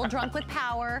getting a little drunk with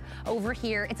power over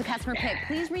here. It's a customer pick.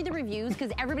 Please read the reviews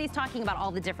because everybody's talking about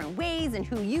all the different ways and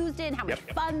who used it and how much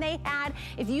fun they had.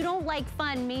 If you don't like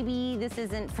fun, maybe this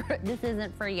isn't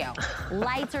for you.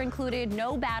 Lights are included,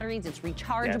 no batteries, it's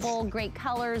rechargeable, great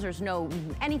colors, there's no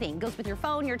anything. It goes with your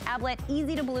phone, your tablet,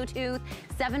 easy to Bluetooth,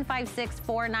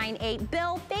 756-498.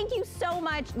 Bill, thank you so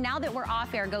much. Now that we're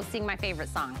off air, go sing my favorite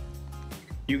song.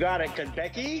 You got it, because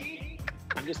Becky,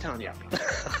 I'm just telling you.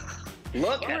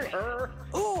 Look at her.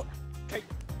 Ooh.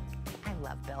 I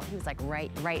love Bill. He was like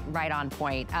right on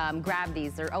point. Grab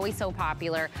these. They're always so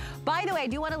popular. By the way, I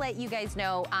do want to let you guys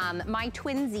know my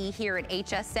twinsy here at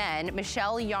HSN,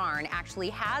 Michelle Yarn, actually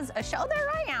has a show. There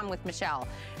I am with Michelle.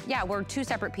 Yeah, we're two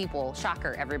separate people.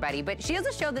 Shocker, everybody. But she has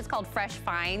a show that's called Fresh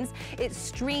Finds. It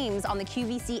streams on the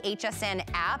QVC HSN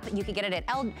app. You can get it at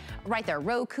right there,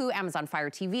 Roku, Amazon Fire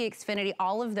TV, Xfinity,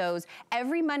 all of those.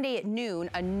 Every Monday at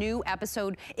noon, a new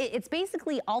episode. It's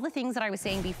basically all the things that I was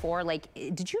saying before, like,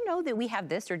 did you know that we have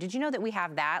this or did you know that we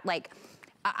have that? Like,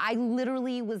 I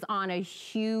literally was on a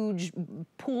huge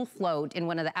pool float in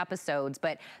one of the episodes,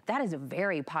 but that is a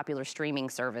very popular streaming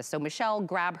service. So Michelle,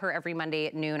 grab her every Monday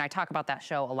at noon. I talk about that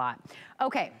show a lot.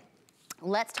 Okay.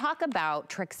 Let's talk about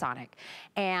Trixonic.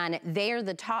 And they are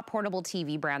the top portable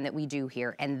TV brand that we do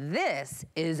here. And this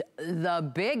is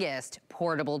the biggest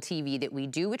portable TV that we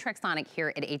do with Trixonic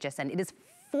here at HSN. It is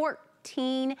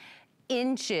 14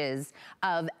 inches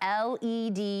of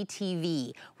LED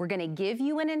TV. We're gonna give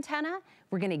you an antenna.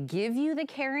 We're gonna give you the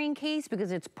carrying case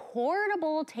because it's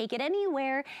portable, take it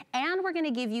anywhere, and we're gonna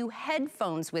give you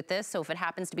headphones with this, so if it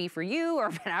happens to be for you or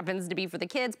if it happens to be for the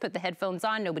kids, put the headphones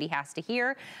on, nobody has to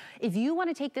hear. If you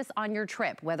wanna take this on your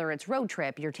trip, whether it's road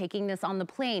trip, you're taking this on the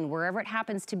plane, wherever it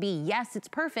happens to be, yes, it's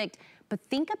perfect, but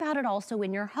think about it also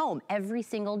in your home every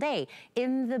single day,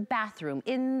 in the bathroom,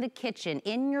 in the kitchen,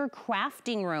 in your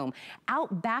crafting room,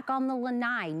 out back on the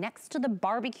lanai, next to the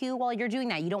barbecue while you're doing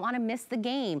that. You don't wanna miss the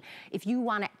game. If you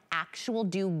wanna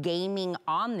do gaming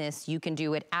on this, you can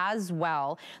do it as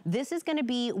well. This is gonna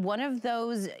be one of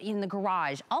those in the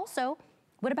garage. Also,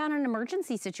 what about an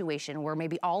emergency situation where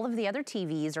maybe all of the other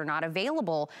TVs are not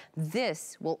available?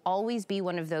 This will always be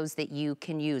one of those that you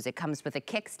can use. It comes with a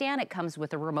kickstand, it comes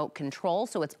with a remote control,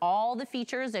 so it's all the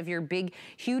features of your big,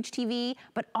 huge TV,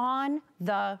 but on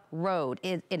the road.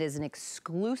 It is an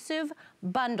exclusive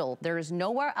bundle. There is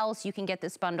nowhere else you can get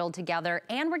this bundled together,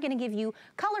 and we're gonna give you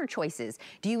color choices.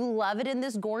 Do you love it in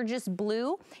this gorgeous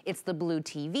blue? It's the blue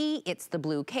TV, it's the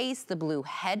blue case, the blue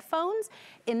headphones.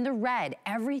 In the red,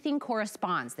 everything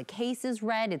corresponds. The case is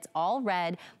red, it's all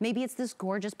red. Maybe it's this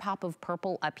gorgeous pop of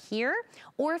purple up here,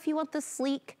 or if you want the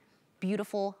sleek,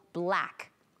 beautiful black.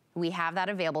 We have that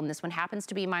available, and this one happens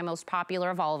to be my most popular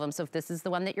of all of them, so if this is the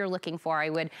one that you're looking for, I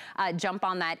would jump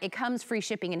on that. It comes free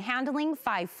shipping and handling,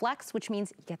 5 flex, which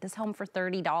means you get this home for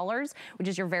 $30, which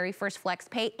is your very first flex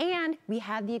pay, and we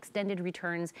have the extended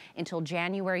returns until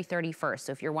January 31st.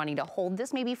 So if you're wanting to hold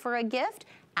this maybe for a gift,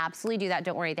 absolutely do that.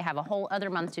 Don't worry, they have a whole other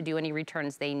month to do any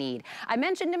returns they need. I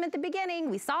mentioned him at the beginning.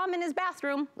 We saw him in his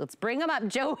bathroom. Let's bring him up.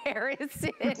 Joe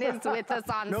Harrison is with us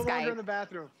on Skype. No longer in the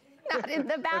bathroom. Not in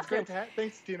the bathroom. That's great to have.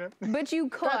 Thanks, Tina. But you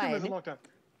could. Bathroom is a long time.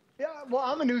 Yeah, well,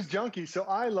 I'm a news junkie, so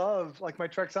I love, like, my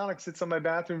Trixonic sits on my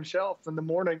bathroom shelf in the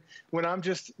morning when I'm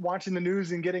just watching the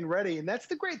news and getting ready. And that's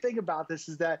the great thing about this,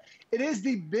 is that it is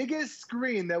the biggest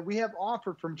screen that we have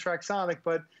offered from Trixonic,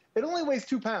 but it only weighs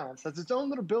 2 pounds. That's its own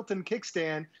little built-in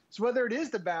kickstand. So whether it is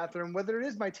the bathroom, whether it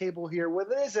is my table here,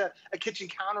 whether it is a kitchen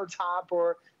countertop,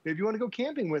 or maybe you want to go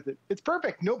camping with it, it's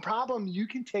perfect. No problem. You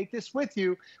can take this with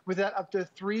you with that up to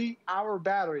 3-hour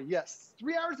battery. Yes,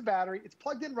 3 hours of battery. It's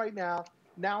plugged in right now.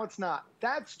 Now it's not.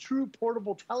 That's true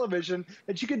portable television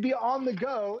that you could be on the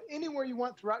go anywhere you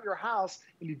want throughout your house,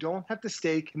 and you don't have to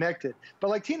stay connected. But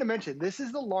like Tina mentioned, this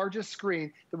is the largest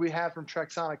screen that we have from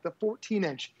Trixonic, the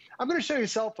 14-inch. I'm going to show you a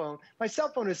cell phone. My cell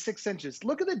phone is 6 inches.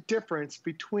 Look at the difference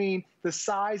between the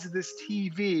size of this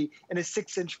TV and a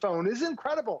 6-inch phone. This is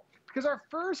incredible, because our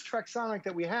first Trixonic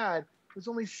that we had was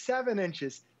only 7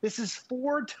 inches. This is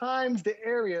 4 times the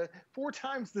area, 4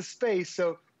 times the space.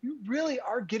 So you really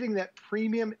are getting that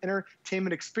premium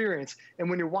entertainment experience. And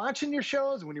when you're watching your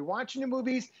shows, when you're watching your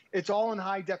movies, it's all in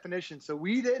high definition. So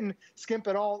we didn't skimp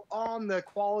at all on the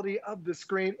quality of the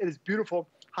screen. It is beautiful,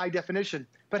 high definition.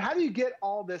 But how do you get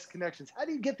all this connections? How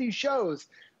do you get these shows?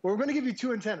 Well, we're going to give you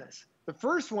 2 antennas. The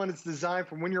first one is designed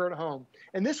for when you're at home.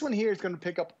 And this one here is going to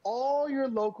pick up all your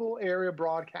local area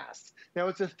broadcasts. Now,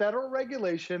 it's a federal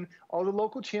regulation. All the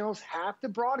local channels have to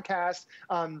broadcast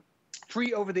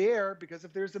free over the air, because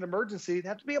if there's an emergency, they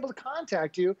have to be able to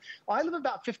contact you. Well, I live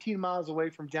about 15 miles away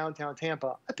from downtown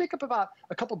Tampa. I pick up about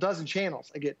a couple dozen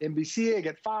channels. I get NBC, I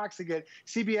get Fox, I get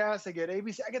CBS, I get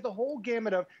ABC, I get the whole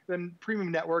gamut of the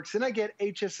premium networks. And I get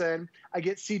HSN, I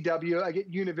get CW, I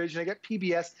get Univision, I get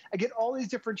PBS, I get all these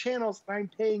different channels. I'm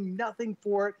paying nothing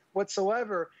for it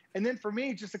whatsoever. And then for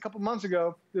me, just a couple months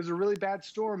ago, there's a really bad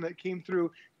storm that came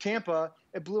through Tampa.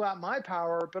 It blew out my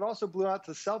power, but also blew out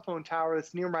the cell phone tower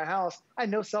that's near my house. I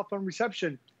had no cell phone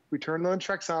reception. We turned on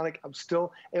Trexonic. I'm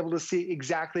still able to see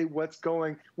exactly what's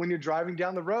going when you're driving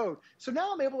down the road. So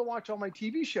now I'm able to watch all my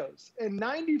TV shows. And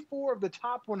 94 of the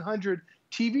top 100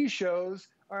 TV shows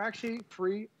are actually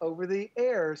free over the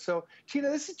air. So, Tina,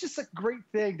 this is just a great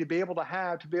thing to be able to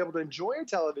have, to be able to enjoy your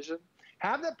television,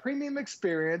 have that premium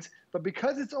experience, but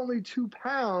because it's only 2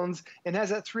 pounds and has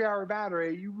that 3-hour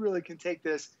battery, you really can take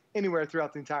this anywhere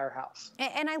throughout the entire house.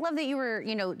 And I love that you were,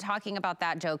 talking about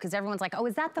that, Joe, because everyone's like, oh,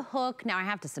 is that the hook? Now I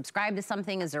have to subscribe to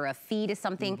something. Is there a fee to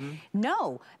something?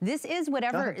 No, this is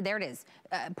whatever, there it is.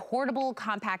 Portable,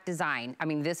 compact design. I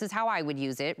mean, this is how I would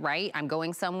use it, right? I'm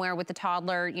going somewhere with the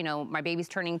toddler. My baby's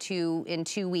turning 2 in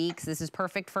 2 weeks. This is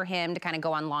perfect for him to kind of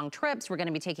go on long trips. We're going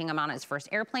to be taking him on his first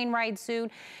airplane ride soon.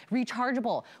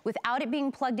 Rechargeable. Without it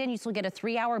being plugged in, you still get a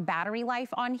 3-hour battery life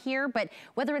on here. But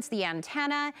whether it's the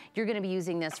antenna, you're going to be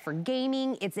using this for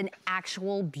gaming. It's an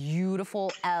actual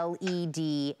beautiful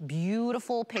LED,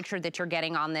 beautiful picture that you're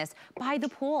getting on this by the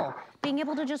pool. Being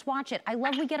able to just watch it. I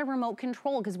love we get a remote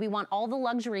control because we want all the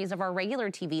luxuries of our regular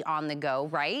TV on the go,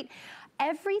 right?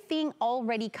 Everything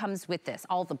already comes with this.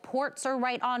 All the ports are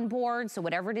right on board, so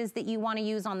whatever it is that you want to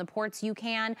use on the ports, you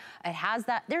can. It has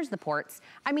that, there's the ports.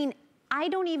 I mean, I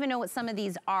don't even know what some of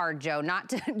these are, Joe.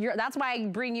 That's why I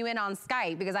bring you in on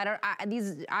Skype, because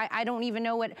I don't even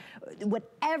know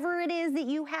whatever it is that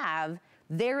you have,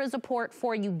 there is a port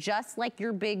for you, just like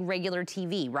your big regular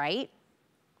TV, right?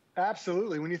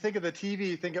 Absolutely. When you think of the TV,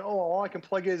 you think, oh, all I can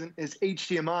plug in is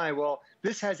HDMI. Well,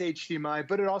 this has HDMI,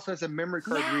 but it also has a memory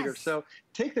card reader. So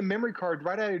take the memory card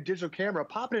right out of your digital camera,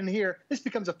 pop it in here. This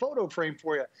becomes a photo frame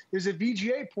for you. There's a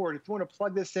VGA port. If you want to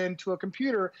plug this into a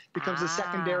computer, it becomes a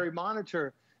secondary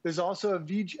monitor. There's also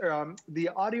the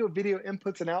audio video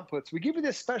inputs and outputs. We give you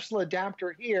this special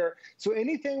adapter here. So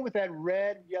anything with that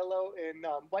red, yellow, and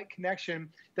white connection,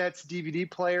 that's DVD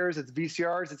players, it's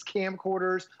VCRs, it's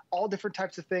camcorders, all different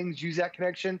types of things use that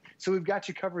connection. So we've got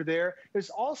you covered there. There's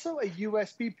also a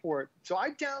USB port. So I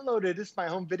downloaded, this is my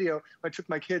home video, when I took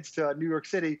my kids to New York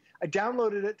City. I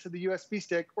downloaded it to the USB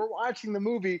stick. We're watching the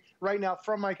movie right now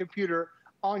from my computer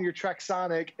on your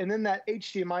Trexonic, and then that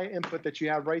HDMI input that you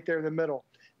have right there in the middle.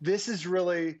 This is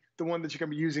really the one that you're going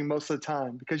to be using most of the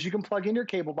time, because you can plug in your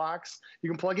cable box, you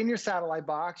can plug in your satellite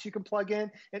box, you can plug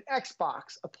in an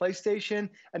Xbox, a PlayStation,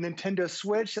 a Nintendo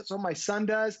Switch. That's what my son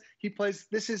does. He plays,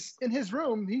 this is in his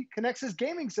room. He connects his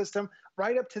gaming system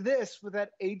right up to this with that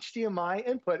HDMI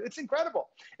input. It's incredible.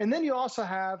 And then you also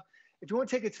have, if you want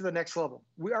to take it to the next level,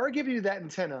 we are giving you that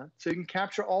antenna so you can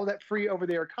capture all that free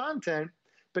over-the-air content.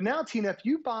 But now, Tina, if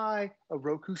you buy a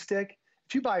Roku stick,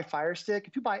 if you buy a Fire Stick,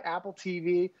 if you buy Apple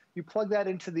TV, you plug that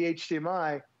into the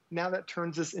HDMI, now that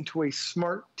turns this into a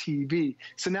smart TV.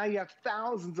 So now you have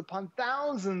thousands upon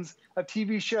thousands of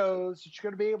TV shows that you're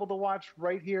going to be able to watch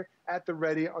right here at the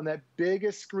ready on that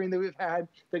biggest screen that we've had,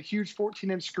 that huge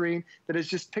 14-inch screen that is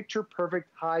just picture-perfect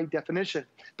high definition.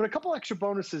 But a couple extra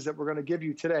bonuses that we're going to give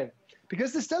you today,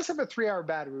 because this does have a 3-hour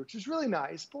battery, which is really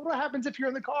nice. But what happens if you're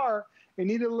in the car and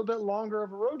need a little bit longer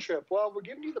of a road trip? Well, we're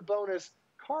giving you the bonus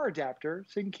car adapter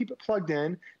so you can keep it plugged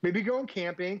in, maybe going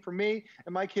camping. For me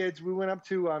and my kids, we went up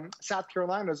to South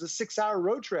Carolina. It was a 6-hour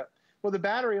road trip. Well, the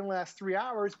battery only lasts 3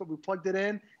 hours, but we plugged it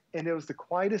in, and it was the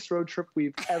quietest road trip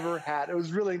we've ever had. It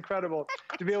was really incredible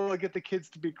to be able to get the kids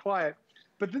to be quiet.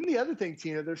 But then the other thing,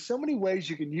 Tina, there's so many ways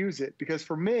you can use it, because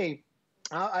for me,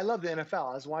 I love the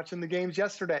NFL. I was watching the games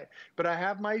yesterday, but I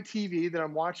have my TV that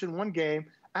I'm watching one game.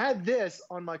 I had this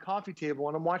on my coffee table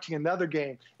and I'm watching another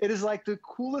game. It is like the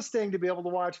coolest thing to be able to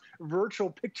watch virtual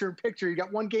picture-in-picture. You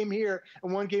got one game here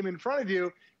and one game in front of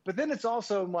you. But then it's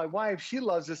also my wife. She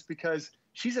loves this because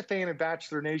she's a fan of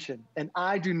Bachelor Nation, and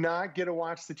I do not get to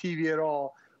watch the TV at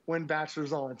all when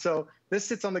Bachelor's on. So this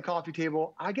sits on the coffee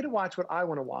table. I get to watch what I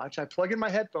want to watch. I plug in my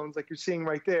headphones like you're seeing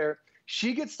right there.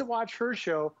 She gets to watch her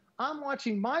show. I'm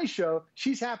watching my show.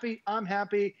 She's happy. I'm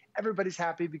happy. Everybody's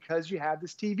happy because you have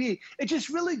this TV. It just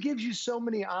really gives you so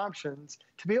many options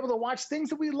to be able to watch things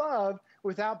that we love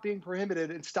without being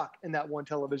prohibited and stuck in that one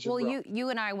television. Well, you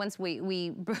and I, once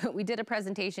we did a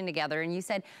presentation together, and you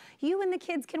said, you and the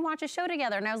kids can watch a show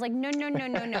together. And I was like, no, no, no,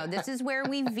 no, no. This is where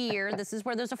we veer. This is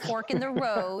where there's a fork in the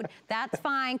road. That's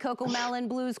fine. Coco Melon,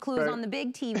 Blue's Clues on the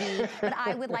big TV. But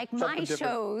I would like my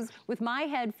shows with my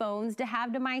headphones to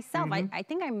have to myself. I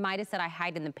think I might have said I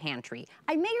hide in the pantry.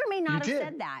 I may or may not have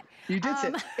said that. You did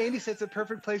say. Andy said it's a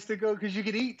perfect place to go because you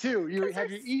can eat too. You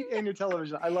have your eat and your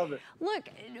television. I love it. Look,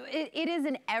 it is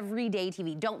an everyday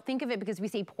TV. Don't think of it because we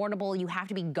say portable, you have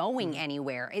to be going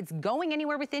anywhere. It's going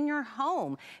anywhere within your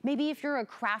home. Maybe if you're a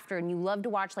crafter and you love to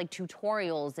watch like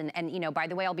tutorials and you know, by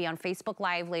the way, I'll be on Facebook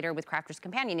Live later with Crafter's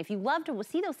Companion. If you love to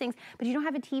see those things, but you don't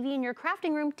have a TV in your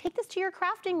crafting room, take this to your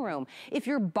crafting room. If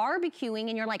you're barbecuing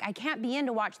and you're like, I can't be in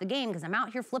to watch the game because I'm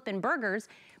out here flipping burgers,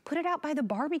 put it out by the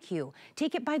barbecue.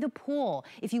 Take it by the pool.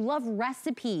 If you love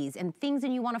recipes and things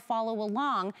and you want to follow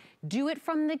along, do it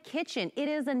from the kitchen. It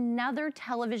is another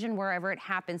television wherever it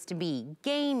happens to be.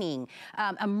 Gaming,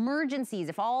 emergencies.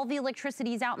 If all the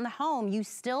electricity is out in the home, you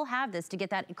still have this to get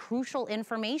that crucial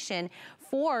information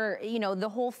for, you know, the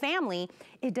whole family.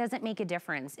 It doesn't make a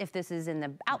difference if this is in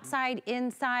the outside,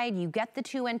 inside. You get the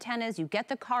 2 antennas, you get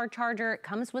the car charger. It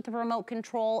comes with a remote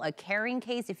control, a carrying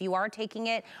case if you are taking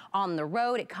it on the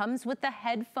road. It comes with the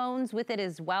headphones with it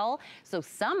as well. So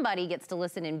somebody gets to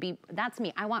listen and be, that's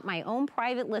me. I want my own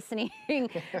private listening, you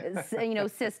know,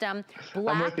 system.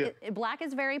 Black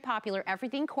is very popular.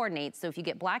 Everything coordinates. So if you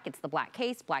get black, it's the black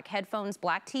case, black headphones,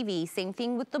 black TV. Same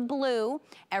thing with the blue.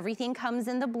 Everything comes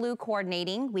in the blue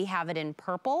coordinating. We have it in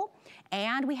purple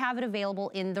and we have it available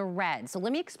in the red. So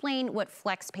let me explain what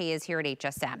FlexPay is here at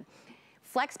HSN.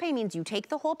 FlexPay means you take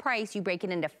the whole price, you break it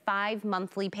into 5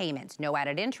 monthly payments. No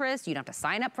added interest, you don't have to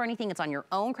sign up for anything. It's on your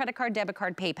own credit card, debit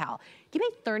card, PayPal. You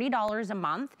pay $30 a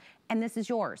month and this is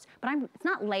yours. But it's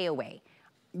not layaway.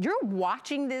 You're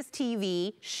watching this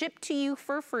TV shipped to you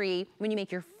for free when you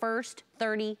make your first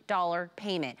 $30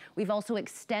 payment. We've also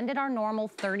extended our normal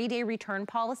 30-day return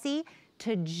policy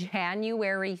to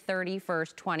January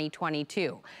 31st,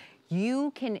 2022.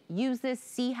 You can use this,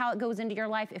 see how it goes into your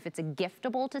life. If it's a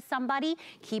giftable to somebody,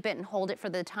 keep it and hold it for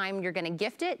the time you're gonna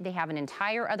gift it. They have an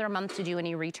entire other month to do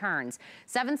any returns.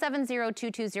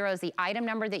 770-220 is the item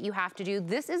number that you have to do.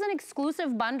 This is an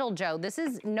exclusive bundle, Joe. This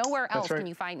is nowhere else can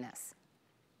you find this.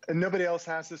 And nobody else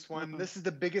has this one. This is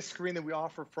the biggest screen that we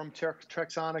offer from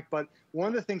Trexonic, but one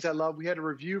of the things I love, we had a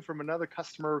review from another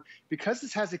customer, because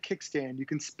this has a kickstand, you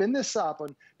can spin this up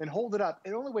and hold it up.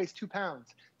 It only weighs 2 pounds.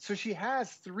 So she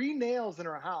has 3 nails in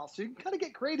her house. So you can kind of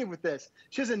get creative with this.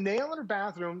 She has a nail in her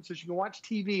bathroom so she can watch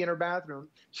TV in her bathroom.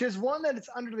 She has one that is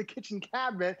under the kitchen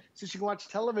cabinet so she can watch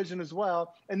television as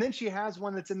well. And then she has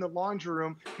one that's in the laundry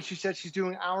room because she said she's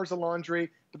doing hours of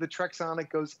laundry, but the Trexonic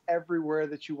goes everywhere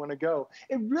that you want to go.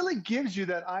 It really gives you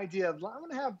that idea of, I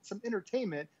want to have some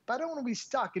entertainment, but I don't want to be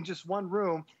stuck in just one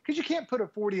room, because you can't put a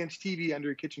 40-inch TV under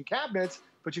your kitchen cabinets,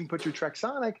 but you can put your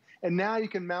Trexonic, and now you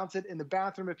can mount it in the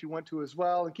bathroom if you want to as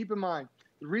well. And keep in mind,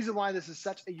 the reason why this is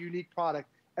such a unique product,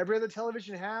 every other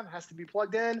television you have has to be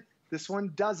plugged in. This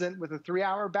one doesn't. With a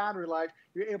 3-hour battery life,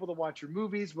 you're able to watch your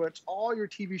movies, watch all your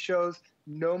TV shows,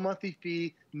 no monthly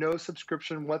fee, no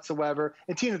subscription whatsoever.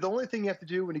 And Tina, the only thing you have to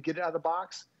do when you get it out of the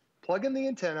box, plug in the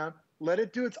antenna, let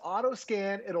it do its auto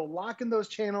scan. It'll lock in those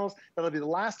channels. That'll be the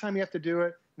last time you have to do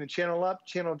it. And then channel up,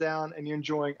 channel down, and you're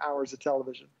enjoying hours of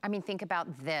television. I mean, think about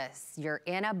this. You're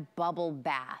in a bubble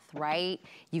bath, right?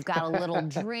 You've got a little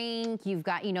drink. You've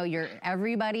got, you know,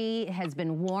 everybody has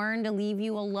been warned to leave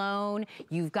you alone.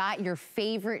 You've got your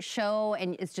favorite show,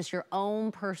 and it's just your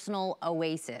own personal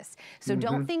oasis. So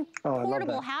don't think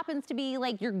portable happens to be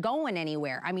like you're going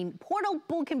anywhere. I mean,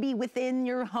 portable can be within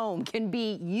your home, can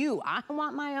be you. I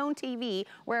want my own TV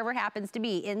wherever it happens to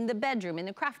be, in the bedroom, in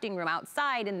the crafting room,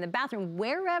 outside, in the bathroom,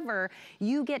 wherever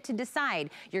you get to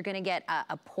decide. You're gonna get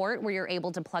a port where you're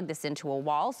able to plug this into a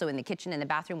wall. So in the kitchen, in the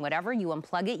bathroom, whatever, you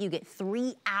unplug it, you get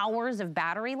 3 hours of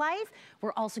battery life.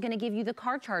 We're also gonna give you the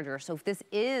car charger. So if this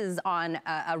is on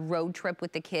a road trip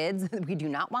with the kids, we do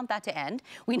not want that to end.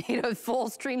 We need a full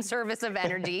stream service of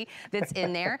energy that's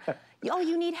in there. Oh,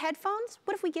 you need headphones?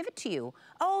 What if we give it to you?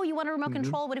 Oh, you want a remote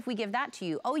control? What if we give that to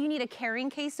you? Oh, you need a carrying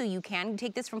case so you can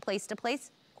take this from place to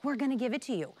place? We're gonna give it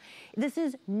to you. This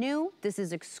is new, this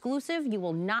is exclusive. You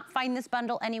will not find this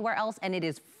bundle anywhere else, and it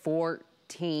is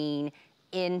 14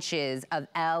 inches of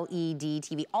LED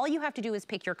TV. All you have to do is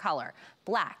pick your color: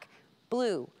 black,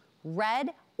 blue, red,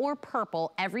 or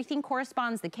purple. Everything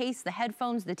corresponds, the case, the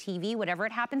headphones, the TV, whatever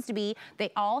it happens to be.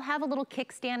 They all have a little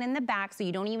kickstand in the back, so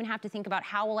you don't even have to think about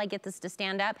how will I get this to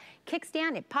stand up.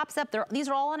 Kickstand, it pops up. These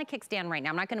are all on a kickstand right now.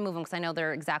 I'm not gonna move them because I know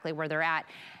they're exactly where they're at.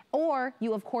 Or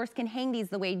you, of course, can hang these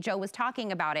the way Joe was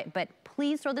talking about it, but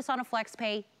please throw this on a flex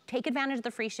pay. Take advantage of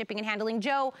the free shipping and handling.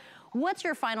 Joe, what's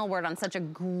your final word on such a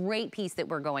great piece that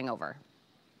we're going over?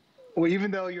 Well,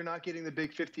 even though you're not getting the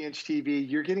big 50-inch TV,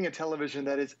 you're getting a television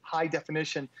that is high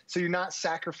definition. So you're not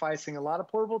sacrificing a lot of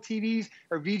portable TVs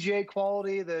or VGA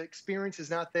quality. The experience is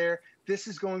not there. This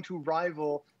is going to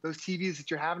rival those TVs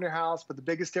that you have in your house. But the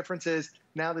biggest difference is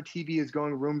now the TV is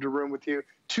going room to room with you.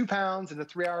 2 pounds and a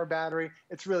 3-hour battery.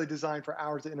 It's really designed for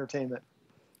hours of entertainment.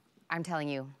 I'm telling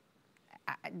you,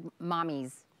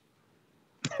 mommies,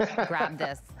 grab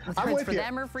this. I'm with for you.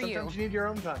 them or for Sometimes you. Sometimes you need your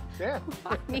own time. Yeah.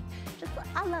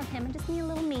 I love him. I just need a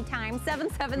little me time.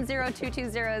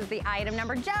 770-220 is the item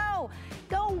number. Joe,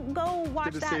 go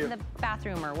watch that in the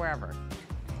bathroom or wherever.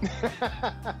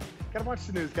 Gotta watch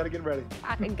the news, gotta get ready.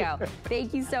 Gotta go.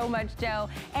 Thank you so much, Joe.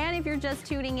 And if you're just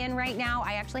tuning in right now,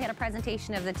 I actually had a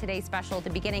presentation of the Today Special at the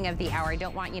beginning of the hour I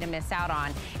don't want you to miss out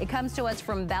on. It comes to us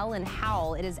from Bell &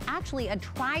 Howell. It is actually a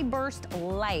tri-burst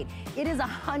light. It is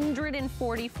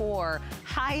 144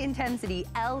 high-intensity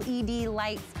LED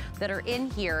lights that are in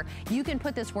here. You can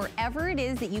put this wherever it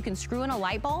is that you can screw in a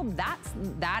light bulb.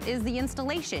 That is the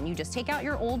installation. You just take out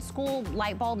your old school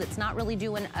light bulb that's not really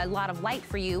doing a lot of light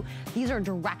for you. These are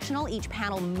directional. Each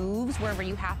panel moves wherever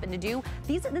you happen to do.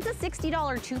 This is a $60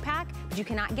 2-pack, but you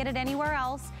cannot get it anywhere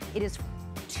else. It is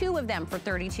 2 of them for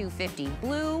 $32.50.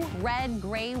 Blue, red,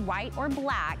 gray, white, or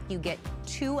black. You get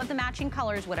 2 of the matching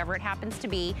colors, whatever it happens to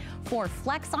be. For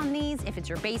flex on these, if it's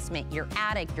your basement, your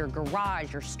attic, your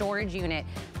garage, your storage unit,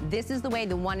 this is the way,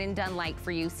 the one and done light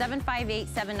for you.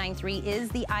 758-793 is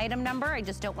the item number. I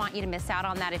just don't want you to miss out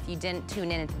on that if you didn't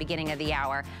tune in at the beginning of the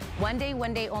hour. One day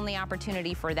only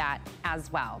opportunity for that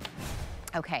as well.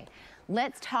 Okay.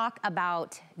 Let's talk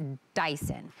about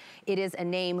Dyson. It is a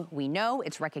name we know,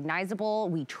 it's recognizable,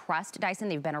 we trust Dyson,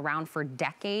 they've been around for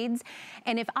decades.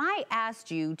 And if I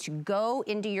asked you to go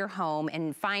into your home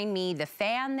and find me the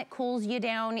fan that cools you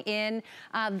down in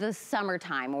the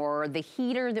summertime, or the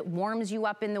heater that warms you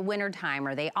up in the wintertime,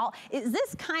 is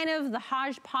this kind of the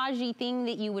hodgepodgey thing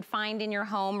that you would find in your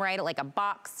home, right? Like a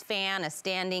box fan, a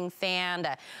standing fan,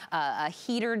 a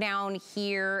heater down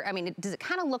here. I mean, does it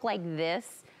kind of look like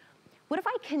this? What if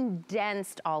I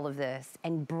condensed all of this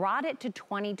and brought it to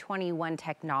 2021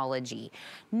 technology?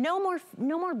 No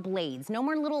more blades, no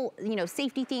more little,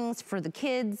 safety things for the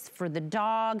kids, for the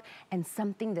dog, and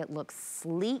something that looks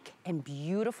sleek and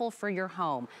beautiful for your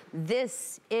home.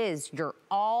 This is your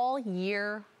all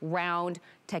year round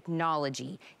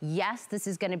technology. Yes, this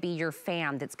is gonna be your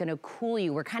fan that's gonna cool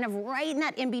you. We're kind of right in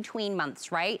that in-between months,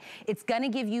 right? It's gonna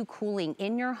give you cooling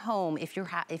in your home if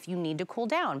you need to cool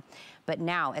down. But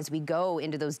now, as we go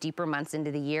into those deeper months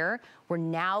into the year, we're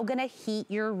now gonna heat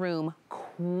your room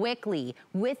quickly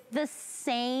with the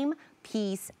same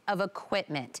piece of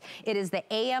equipment. It is the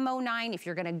AM09. If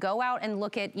you're gonna go out and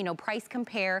look at, price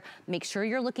compare, make sure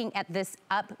you're looking at this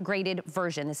upgraded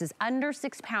version. This is under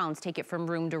 6 pounds. Take it from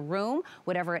room to room,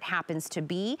 whatever it happens to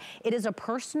be. It is a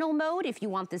personal mode. If you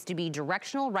want this to be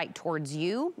directional right towards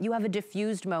you, you have a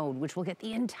diffused mode, which will get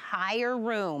the entire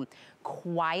room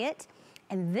quiet.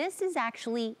 And this is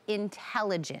actually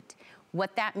intelligent.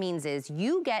 What that means is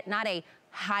you get not a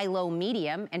high, low,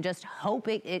 medium and just hope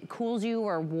it cools you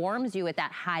or warms you at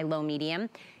that high, low, medium.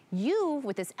 You,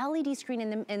 with this LED screen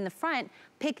in the front,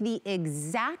 pick the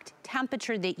exact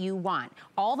temperature that you want,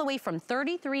 all the way from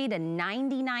 33 to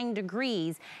 99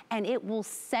 degrees, and it will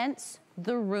sense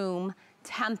the room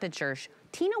temperature.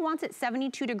 Tina wants it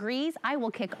 72 degrees. I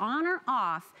will kick on or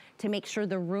off to make sure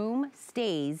the room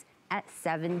stays at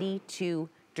 72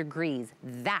 degrees.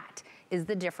 That is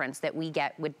the difference that we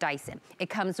get with Dyson. It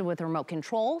comes with a remote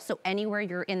control, so anywhere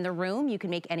you're in the room, you can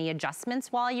make any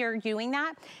adjustments while you're doing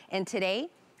that. And today,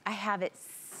 I have it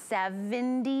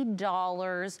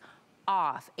 $70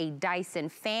 off, a Dyson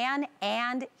fan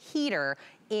and heater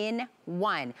in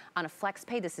one. On a flex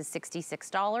pay, this is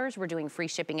 $66. We're doing free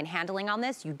shipping and handling on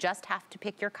this. You just have to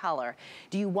pick your color.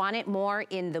 Do you want it more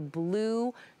in the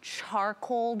blue,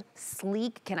 charcoal,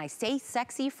 sleek? Can I say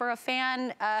sexy for a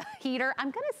fan heater?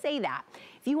 I'm gonna say that.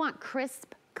 If you want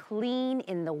crisp, clean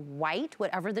in the white,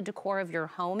 whatever the decor of your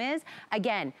home is,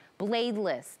 again,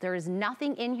 bladeless. There is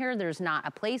nothing in here. There's not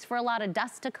a place for a lot of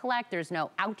dust to collect. There's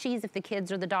no ouchies if the kids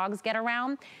or the dogs get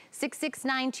around.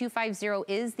 669-250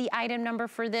 is the item number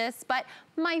for this. But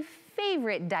my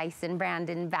favorite Dyson brand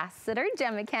ambassador,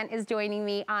 Gemma Kent, is joining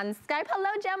me on Skype.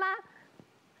 Hello, Gemma.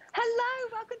 Hello,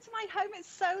 welcome to my home. It's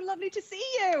so lovely to see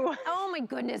you. Oh my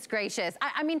goodness gracious.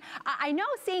 I mean, I know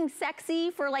saying sexy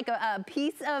for like a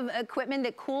piece of equipment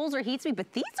that cools or heats me,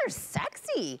 but these are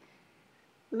sexy.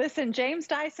 Listen, James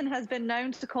Dyson has been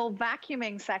known to call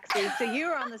vacuuming sexy, so you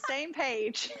are on the same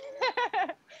page.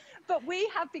 But we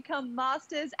have become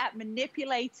masters at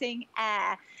manipulating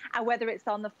air, whether it's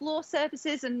on the floor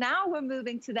surfaces, and now we're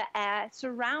moving to the air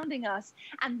surrounding us.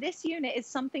 And this unit is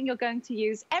something you're going to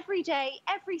use every day,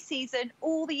 every season,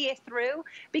 all the year through,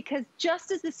 because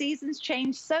just as the seasons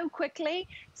change so quickly,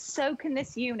 so can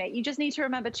this unit. You just need to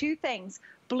remember two things: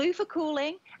 blue for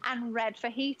cooling and red for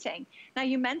heating. Now,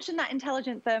 you mentioned that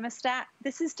intelligent thermostat.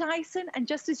 This is Dyson, and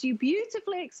just as you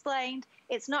beautifully explained,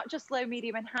 it's not just low,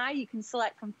 medium, and high. You can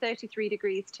select from 33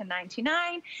 degrees to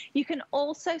 99. You can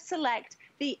also select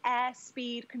the air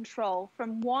speed control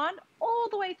from 1 all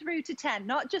the way through to 10,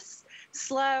 not just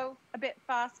slow, a bit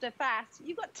faster, fast.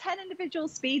 You've got 10 individual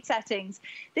speed settings.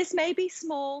 This may be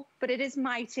small, but it is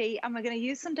mighty, and we're going to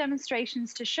use some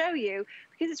demonstrations to show you,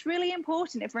 because it's really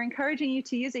important if we're encouraging you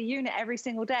to use a unit every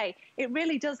single day. It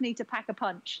really does need to pack a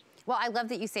punch. Well, I love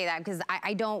that you say that, because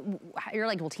I don't, you're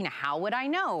like, well, Tina, how would I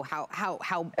know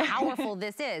how powerful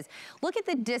this is? Look at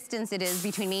the distance it is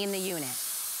between me and the unit.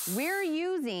 We're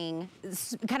using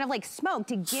kind of like smoke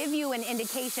to give you an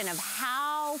indication of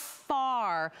how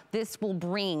far this will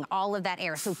bring all of that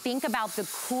air. So think about the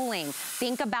cooling,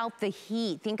 think about the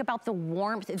heat, think about the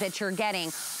warmth that you're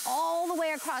getting all the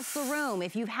way across the room.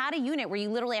 If you've had a unit where you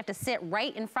literally have to sit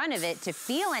right in front of it to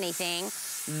feel anything,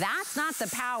 that's not the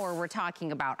power we're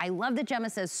talking about. I love that Gemma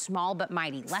says small but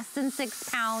mighty, less than 6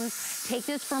 pounds. Take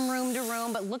this from room to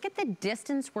room, but look at the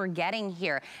distance we're getting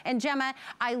here. And Gemma,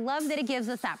 I love that it gives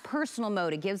us that personal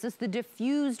mode. It gives us the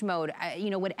diffused mode.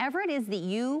 You know, whatever it is that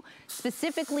you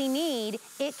specifically need,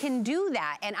 it can do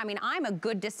that. And I mean, I'm a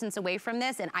good distance away from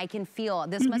this, and I can feel,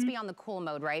 this must be on the cool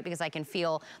mode, right? Because I can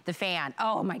feel the fan.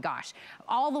 Oh my gosh,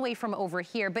 all the way from over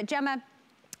here. But Gemma,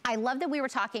 I love that we were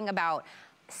talking about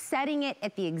setting it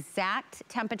at the exact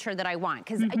temperature that I want.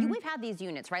 Because we've had these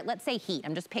units, right? Let's say heat,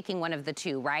 I'm just picking one of the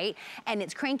two, right? And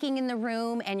it's cranking in the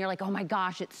room and you're like, oh my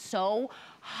gosh, it's so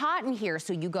hot in here.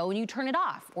 So you go and you turn it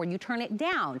off or you turn it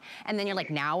down. And then you're like,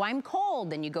 now I'm cold.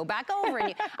 Then you go back over.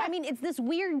 And I mean, it's this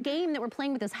weird game that we're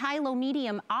playing with this high, low,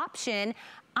 medium option.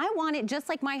 I want it just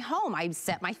like my home. I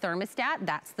set my thermostat.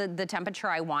 That's the temperature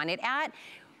I want it at.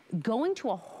 Going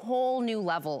to a whole new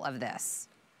level of this.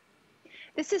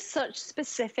 This is such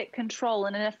specific control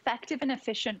in an effective and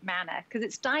efficient manner, because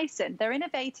it's Dyson. They're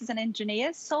innovators and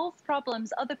engineers, solve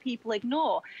problems other people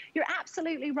ignore. You're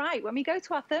absolutely right. When we go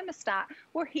to our thermostat,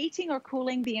 we're heating or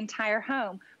cooling the entire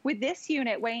home. With this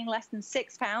unit weighing less than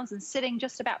 6 pounds and sitting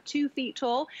just about 2 feet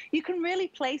tall, you can really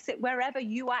place it wherever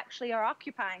you actually are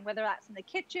occupying, whether that's in the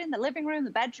kitchen, the living room,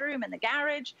 the bedroom, in the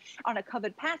garage, on a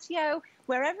covered patio.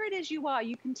 Wherever it is you are,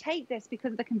 you can take this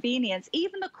because of the convenience.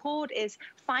 Even the cord is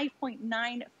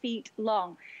 5.9 feet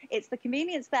long. It's the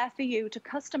convenience there for you to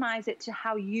customize it to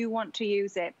how you want to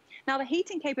use it. Now, the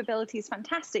heating capability is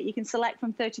fantastic. You can select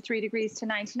from 33 degrees to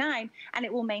 99, and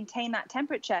it will maintain that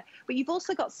temperature. But you've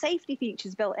also got safety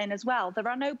features built in as well. There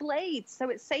are no blades, so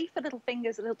it's safe for little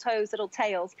fingers, little toes, little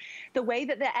tails. The way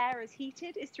that the air is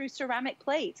heated is through ceramic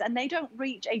plates, and they don't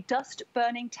reach a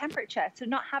dust-burning temperature to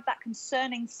not have that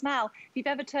concerning smell. If you've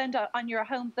ever turned on your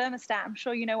home thermostat, I'm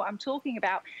sure you know what I'm talking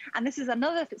about. And this is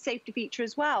another safety feature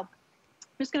as well.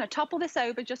 I'm just going to topple this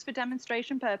over just for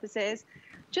demonstration purposes.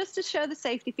 Just to show the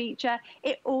safety feature,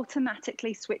 it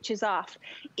automatically switches off.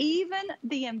 Even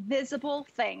the invisible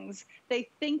things they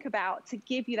think about to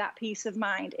give you that peace of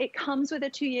mind. It comes with a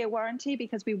 2-year warranty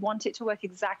because we want it to work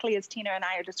exactly as Tina and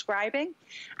I are describing.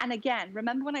 And again,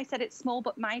 remember when I said it's small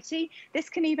but mighty? This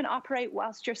can even operate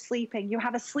whilst you're sleeping. You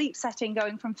have a sleep setting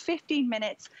going from 15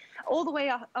 minutes all the way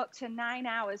up to 9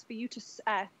 hours for you to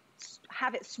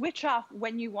have it switch off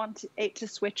when you want it to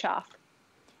switch off.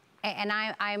 And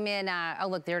I'm in, oh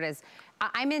look, there it is.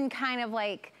 I'm in kind of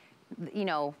like, you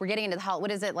know, we're getting into the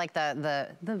what is it, like the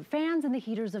fans and the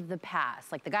heaters of the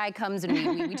past. Like the guy comes and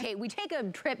we take a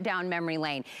trip down memory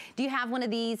lane. Do you have one of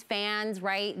these fans,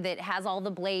 right, that has all the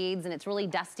blades and it's really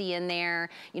dusty in there?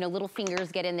 You know, little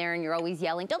fingers get in there and you're always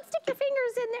yelling, don't stick your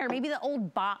fingers in there. Maybe the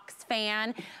old box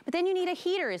fan. But then you need a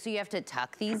heater, so you have to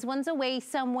tuck these ones away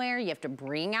somewhere. You have to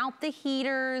bring out the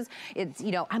heaters. It's,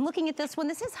 you know, I'm looking at this one.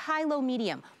 This is high, low,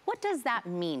 medium. What does that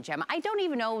mean, Gemma? I don't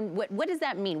even know, what does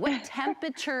that mean? What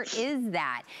temperature is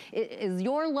that? Is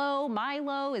your low, my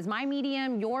low, is my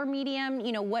medium, your medium?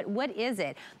 You know, what is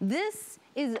it? This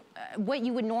is what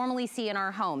you would normally see in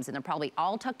our homes, and they're probably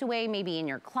all tucked away, maybe in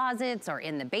your closets or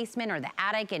in the basement or the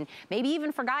attic, and maybe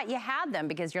even forgot you had them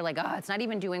because you're like, oh, it's not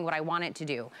even doing what I want it to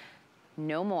do.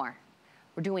 No more.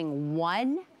 We're doing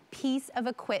one piece of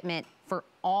equipment for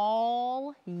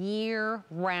all year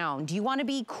round. Do you want to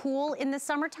be cool in the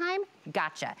summertime?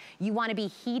 Gotcha. You want to be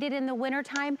heated in the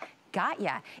wintertime? Got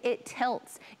ya. It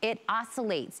tilts, it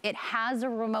oscillates, it has a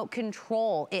remote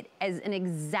control. It is an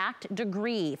exact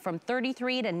degree from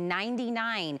 33 to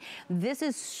 99. This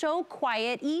is so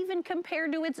quiet, even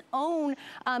compared to its own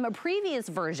previous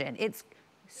version. It's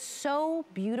so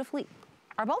beautifully,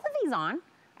 are both of these on?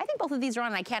 I think both of these are on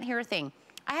and I can't hear a thing.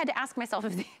 I had to ask myself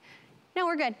if they, no,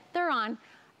 we're good, they're on.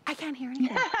 I can't hear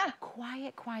anything.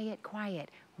 Quiet, quiet, quiet.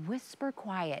 Whisper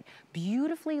quiet,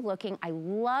 beautifully looking. I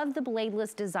love the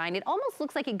bladeless design. It almost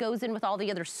looks like it goes in with all the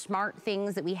other smart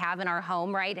things that we have in our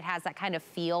home, right? It has that kind of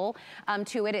feel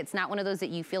to it. It's not one of those that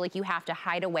you feel like you have to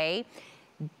hide away.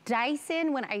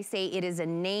 Dyson, when I say it is a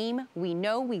name we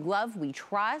know, we love, we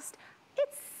trust,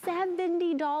 it's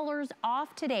 $70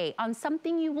 off today on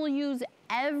something you will use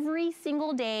every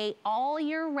single day, all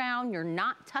year round. You're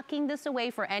not tucking this away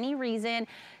for any reason.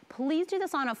 Please do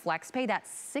this on a FlexPay. That's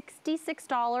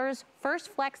 $66.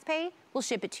 First FlexPay, we'll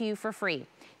ship it to you for free.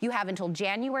 You have until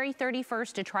January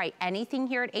 31st to try anything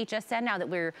here at HSN now that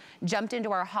we're jumped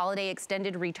into our holiday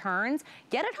extended returns.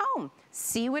 Get it home.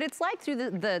 See what it's like through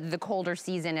the colder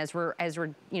season as we're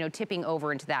tipping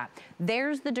over into that.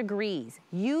 There's the degrees.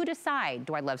 You decide,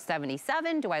 do I love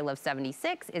 77? Do I love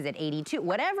 76? Is it 82?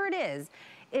 Whatever it is,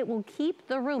 it will keep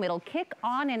the room. It'll kick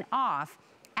on and off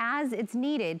as it's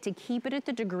needed to keep it at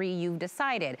the degree you've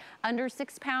decided. Under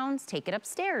 6 pounds, take it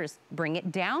upstairs. Bring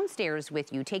it downstairs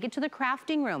with you. Take it to the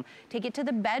crafting room. Take it to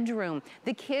the bedroom,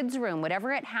 the kids' room,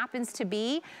 whatever it happens to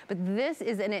be. But this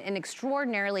is an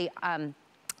extraordinarily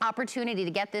opportunity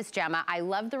to get this, Gemma. I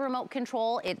love the remote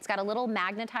control. It's got a little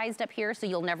magnetized up here so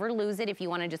you'll never lose it if you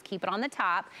want to just keep it on the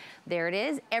top. There it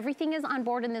is. Everything is on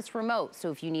board in this remote. So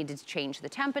if you need to change the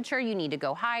temperature, you need to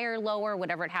go higher, lower,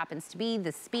 whatever it happens to be,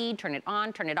 the speed, turn it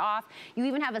on, turn it off. You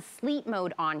even have a sleep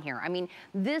mode on here. I mean,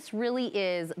 this really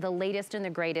is the latest and the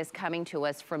greatest coming to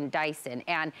us from Dyson.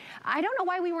 And I don't know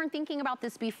why we weren't thinking about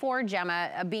this before,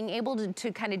 Gemma, being able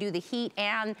to kind of do the heat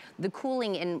and the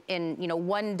cooling in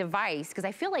one device, because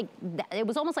I feel like it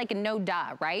was almost like a no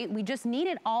duh, right? We just need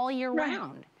it all year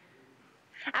round.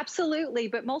 Absolutely,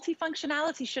 but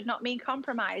multifunctionality should not mean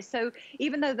compromise. So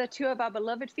even though the two of our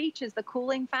beloved features, the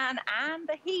cooling fan and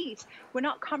the heat, we're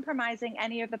not compromising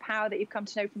any of the power that you've come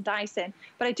to know from Dyson.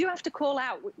 But I do have to call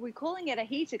out, we're calling it a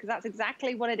heater because that's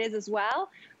exactly what it is as well.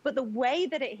 But the way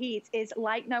that it heats is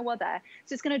like no other.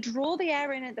 So it's going to draw the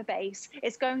air in at the base.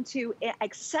 It's going to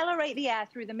accelerate the air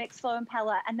through the mixed flow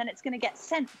impeller, and then it's going to get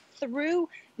sent through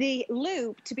the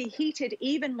loop to be heated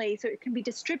evenly so it can be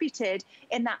distributed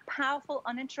in that powerful,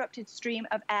 uninterrupted stream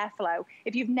of airflow.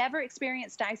 If you've never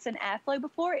experienced Dyson airflow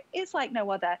before, it is like no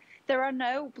other. There are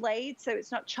no blades, so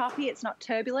it's not choppy, it's not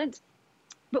turbulent.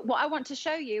 But what I want to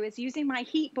show you is using my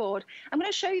heat board. I'm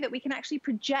going to show you that we can actually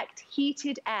project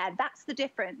heated air. That's the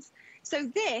difference.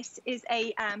 So this is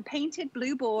a painted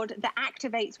blue board that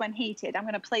activates when heated. I'm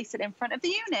going to place it in front of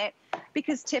the unit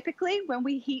because typically when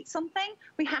we heat something,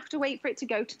 we have to wait for it to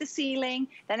go to the ceiling.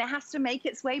 Then it has to make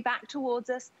its way back towards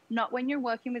us, not when you're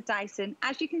working with Dyson.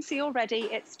 As you can see already,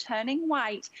 it's turning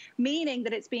white, meaning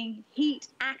that it's being heat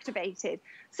activated.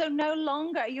 So no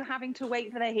longer are you having to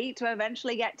wait for the heat to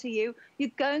eventually get to you.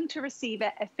 You're going to receive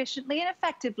it efficiently and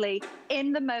effectively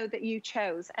in the mode that you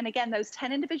chose. And again, those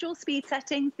 10 individual speed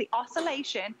settings, the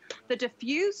oscillation, the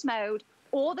diffuse mode,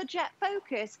 or the jet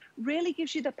focus really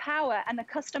gives you the power and the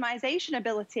customization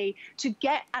ability to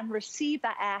get and receive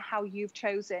that air how you've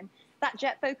chosen. That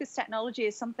jet focus technology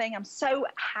is something I'm so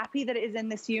happy that it is in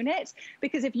this unit,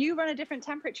 because if you run a different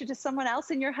temperature to someone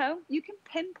else in your home, you can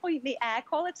pinpoint the air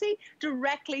quality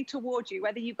directly towards you,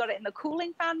 whether you've got it in the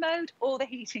cooling fan mode or the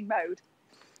heating mode.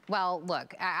 Well,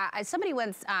 look, somebody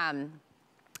once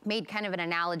made kind of an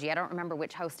analogy. I don't remember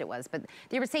which host it was, but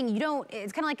they were saying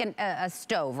it's kind of like a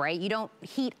stove, right? You don't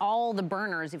heat all the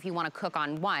burners if you want to cook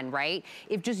on one, right?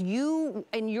 If just you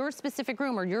in your specific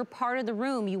room or your part of the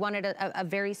room, you wanted a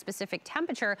very specific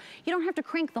temperature, you don't have to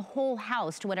crank the whole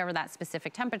house to whatever that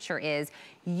specific temperature is.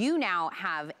 You now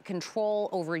have control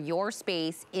over your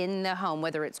space in the home,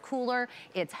 whether it's cooler,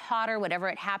 it's hotter, whatever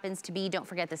it happens to be. Don't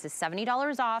forget, this is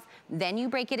 $70 off. Then you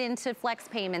break it into flex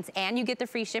payments and you get the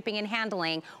free shipping and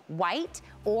handling white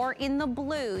or in the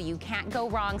blue. You can't go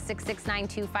wrong.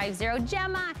 669250.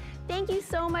 Gemma, thank you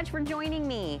so much for joining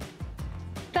me.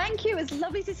 Thank you. It's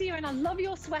lovely to see you, and I love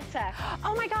your sweater.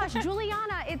 Oh my gosh,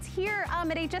 Juliana, it's here at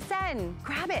HSN.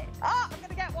 Grab it. Oh, I'm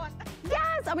gonna get one.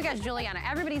 Yes. Oh my gosh, Juliana,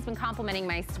 everybody's been complimenting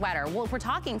my sweater. Well, if we're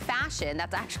talking fashion,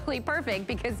 that's actually perfect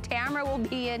because Tamara will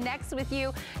be in next with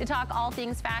you to talk all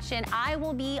things fashion. I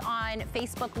will be on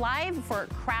Facebook Live for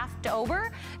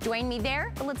Craftober. Join me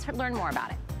there, but let's learn more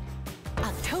about it.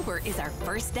 October is our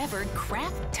first ever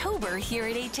Crafttober here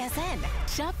at HSN.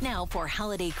 Shop now for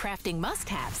holiday crafting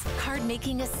must-haves,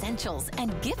 card-making essentials,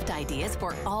 and gift ideas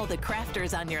for all the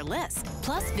crafters on your list.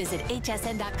 Plus, visit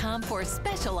hsn.com for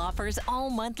special offers all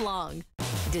month long.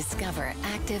 Discover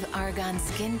Active Argan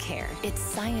Skincare. Its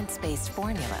science-based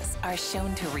formulas are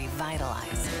shown to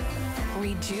revitalize,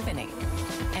 rejuvenate,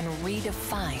 and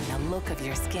redefine the look of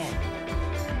your skin.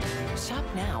 Shop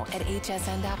now at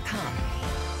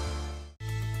hsn.com.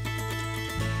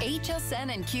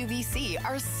 HSN and QVC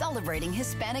are celebrating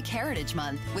Hispanic Heritage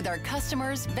Month with our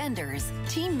customers, vendors,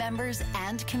 team members,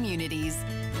 and communities.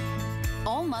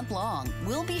 All month long,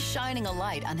 we'll be shining a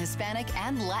light on Hispanic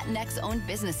and Latinx-owned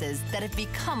businesses that have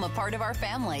become a part of our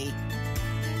family.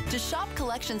 To shop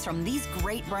collections from these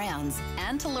great brands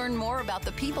and to learn more about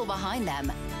the people behind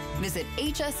them, visit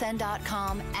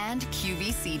hsn.com and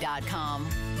qvc.com.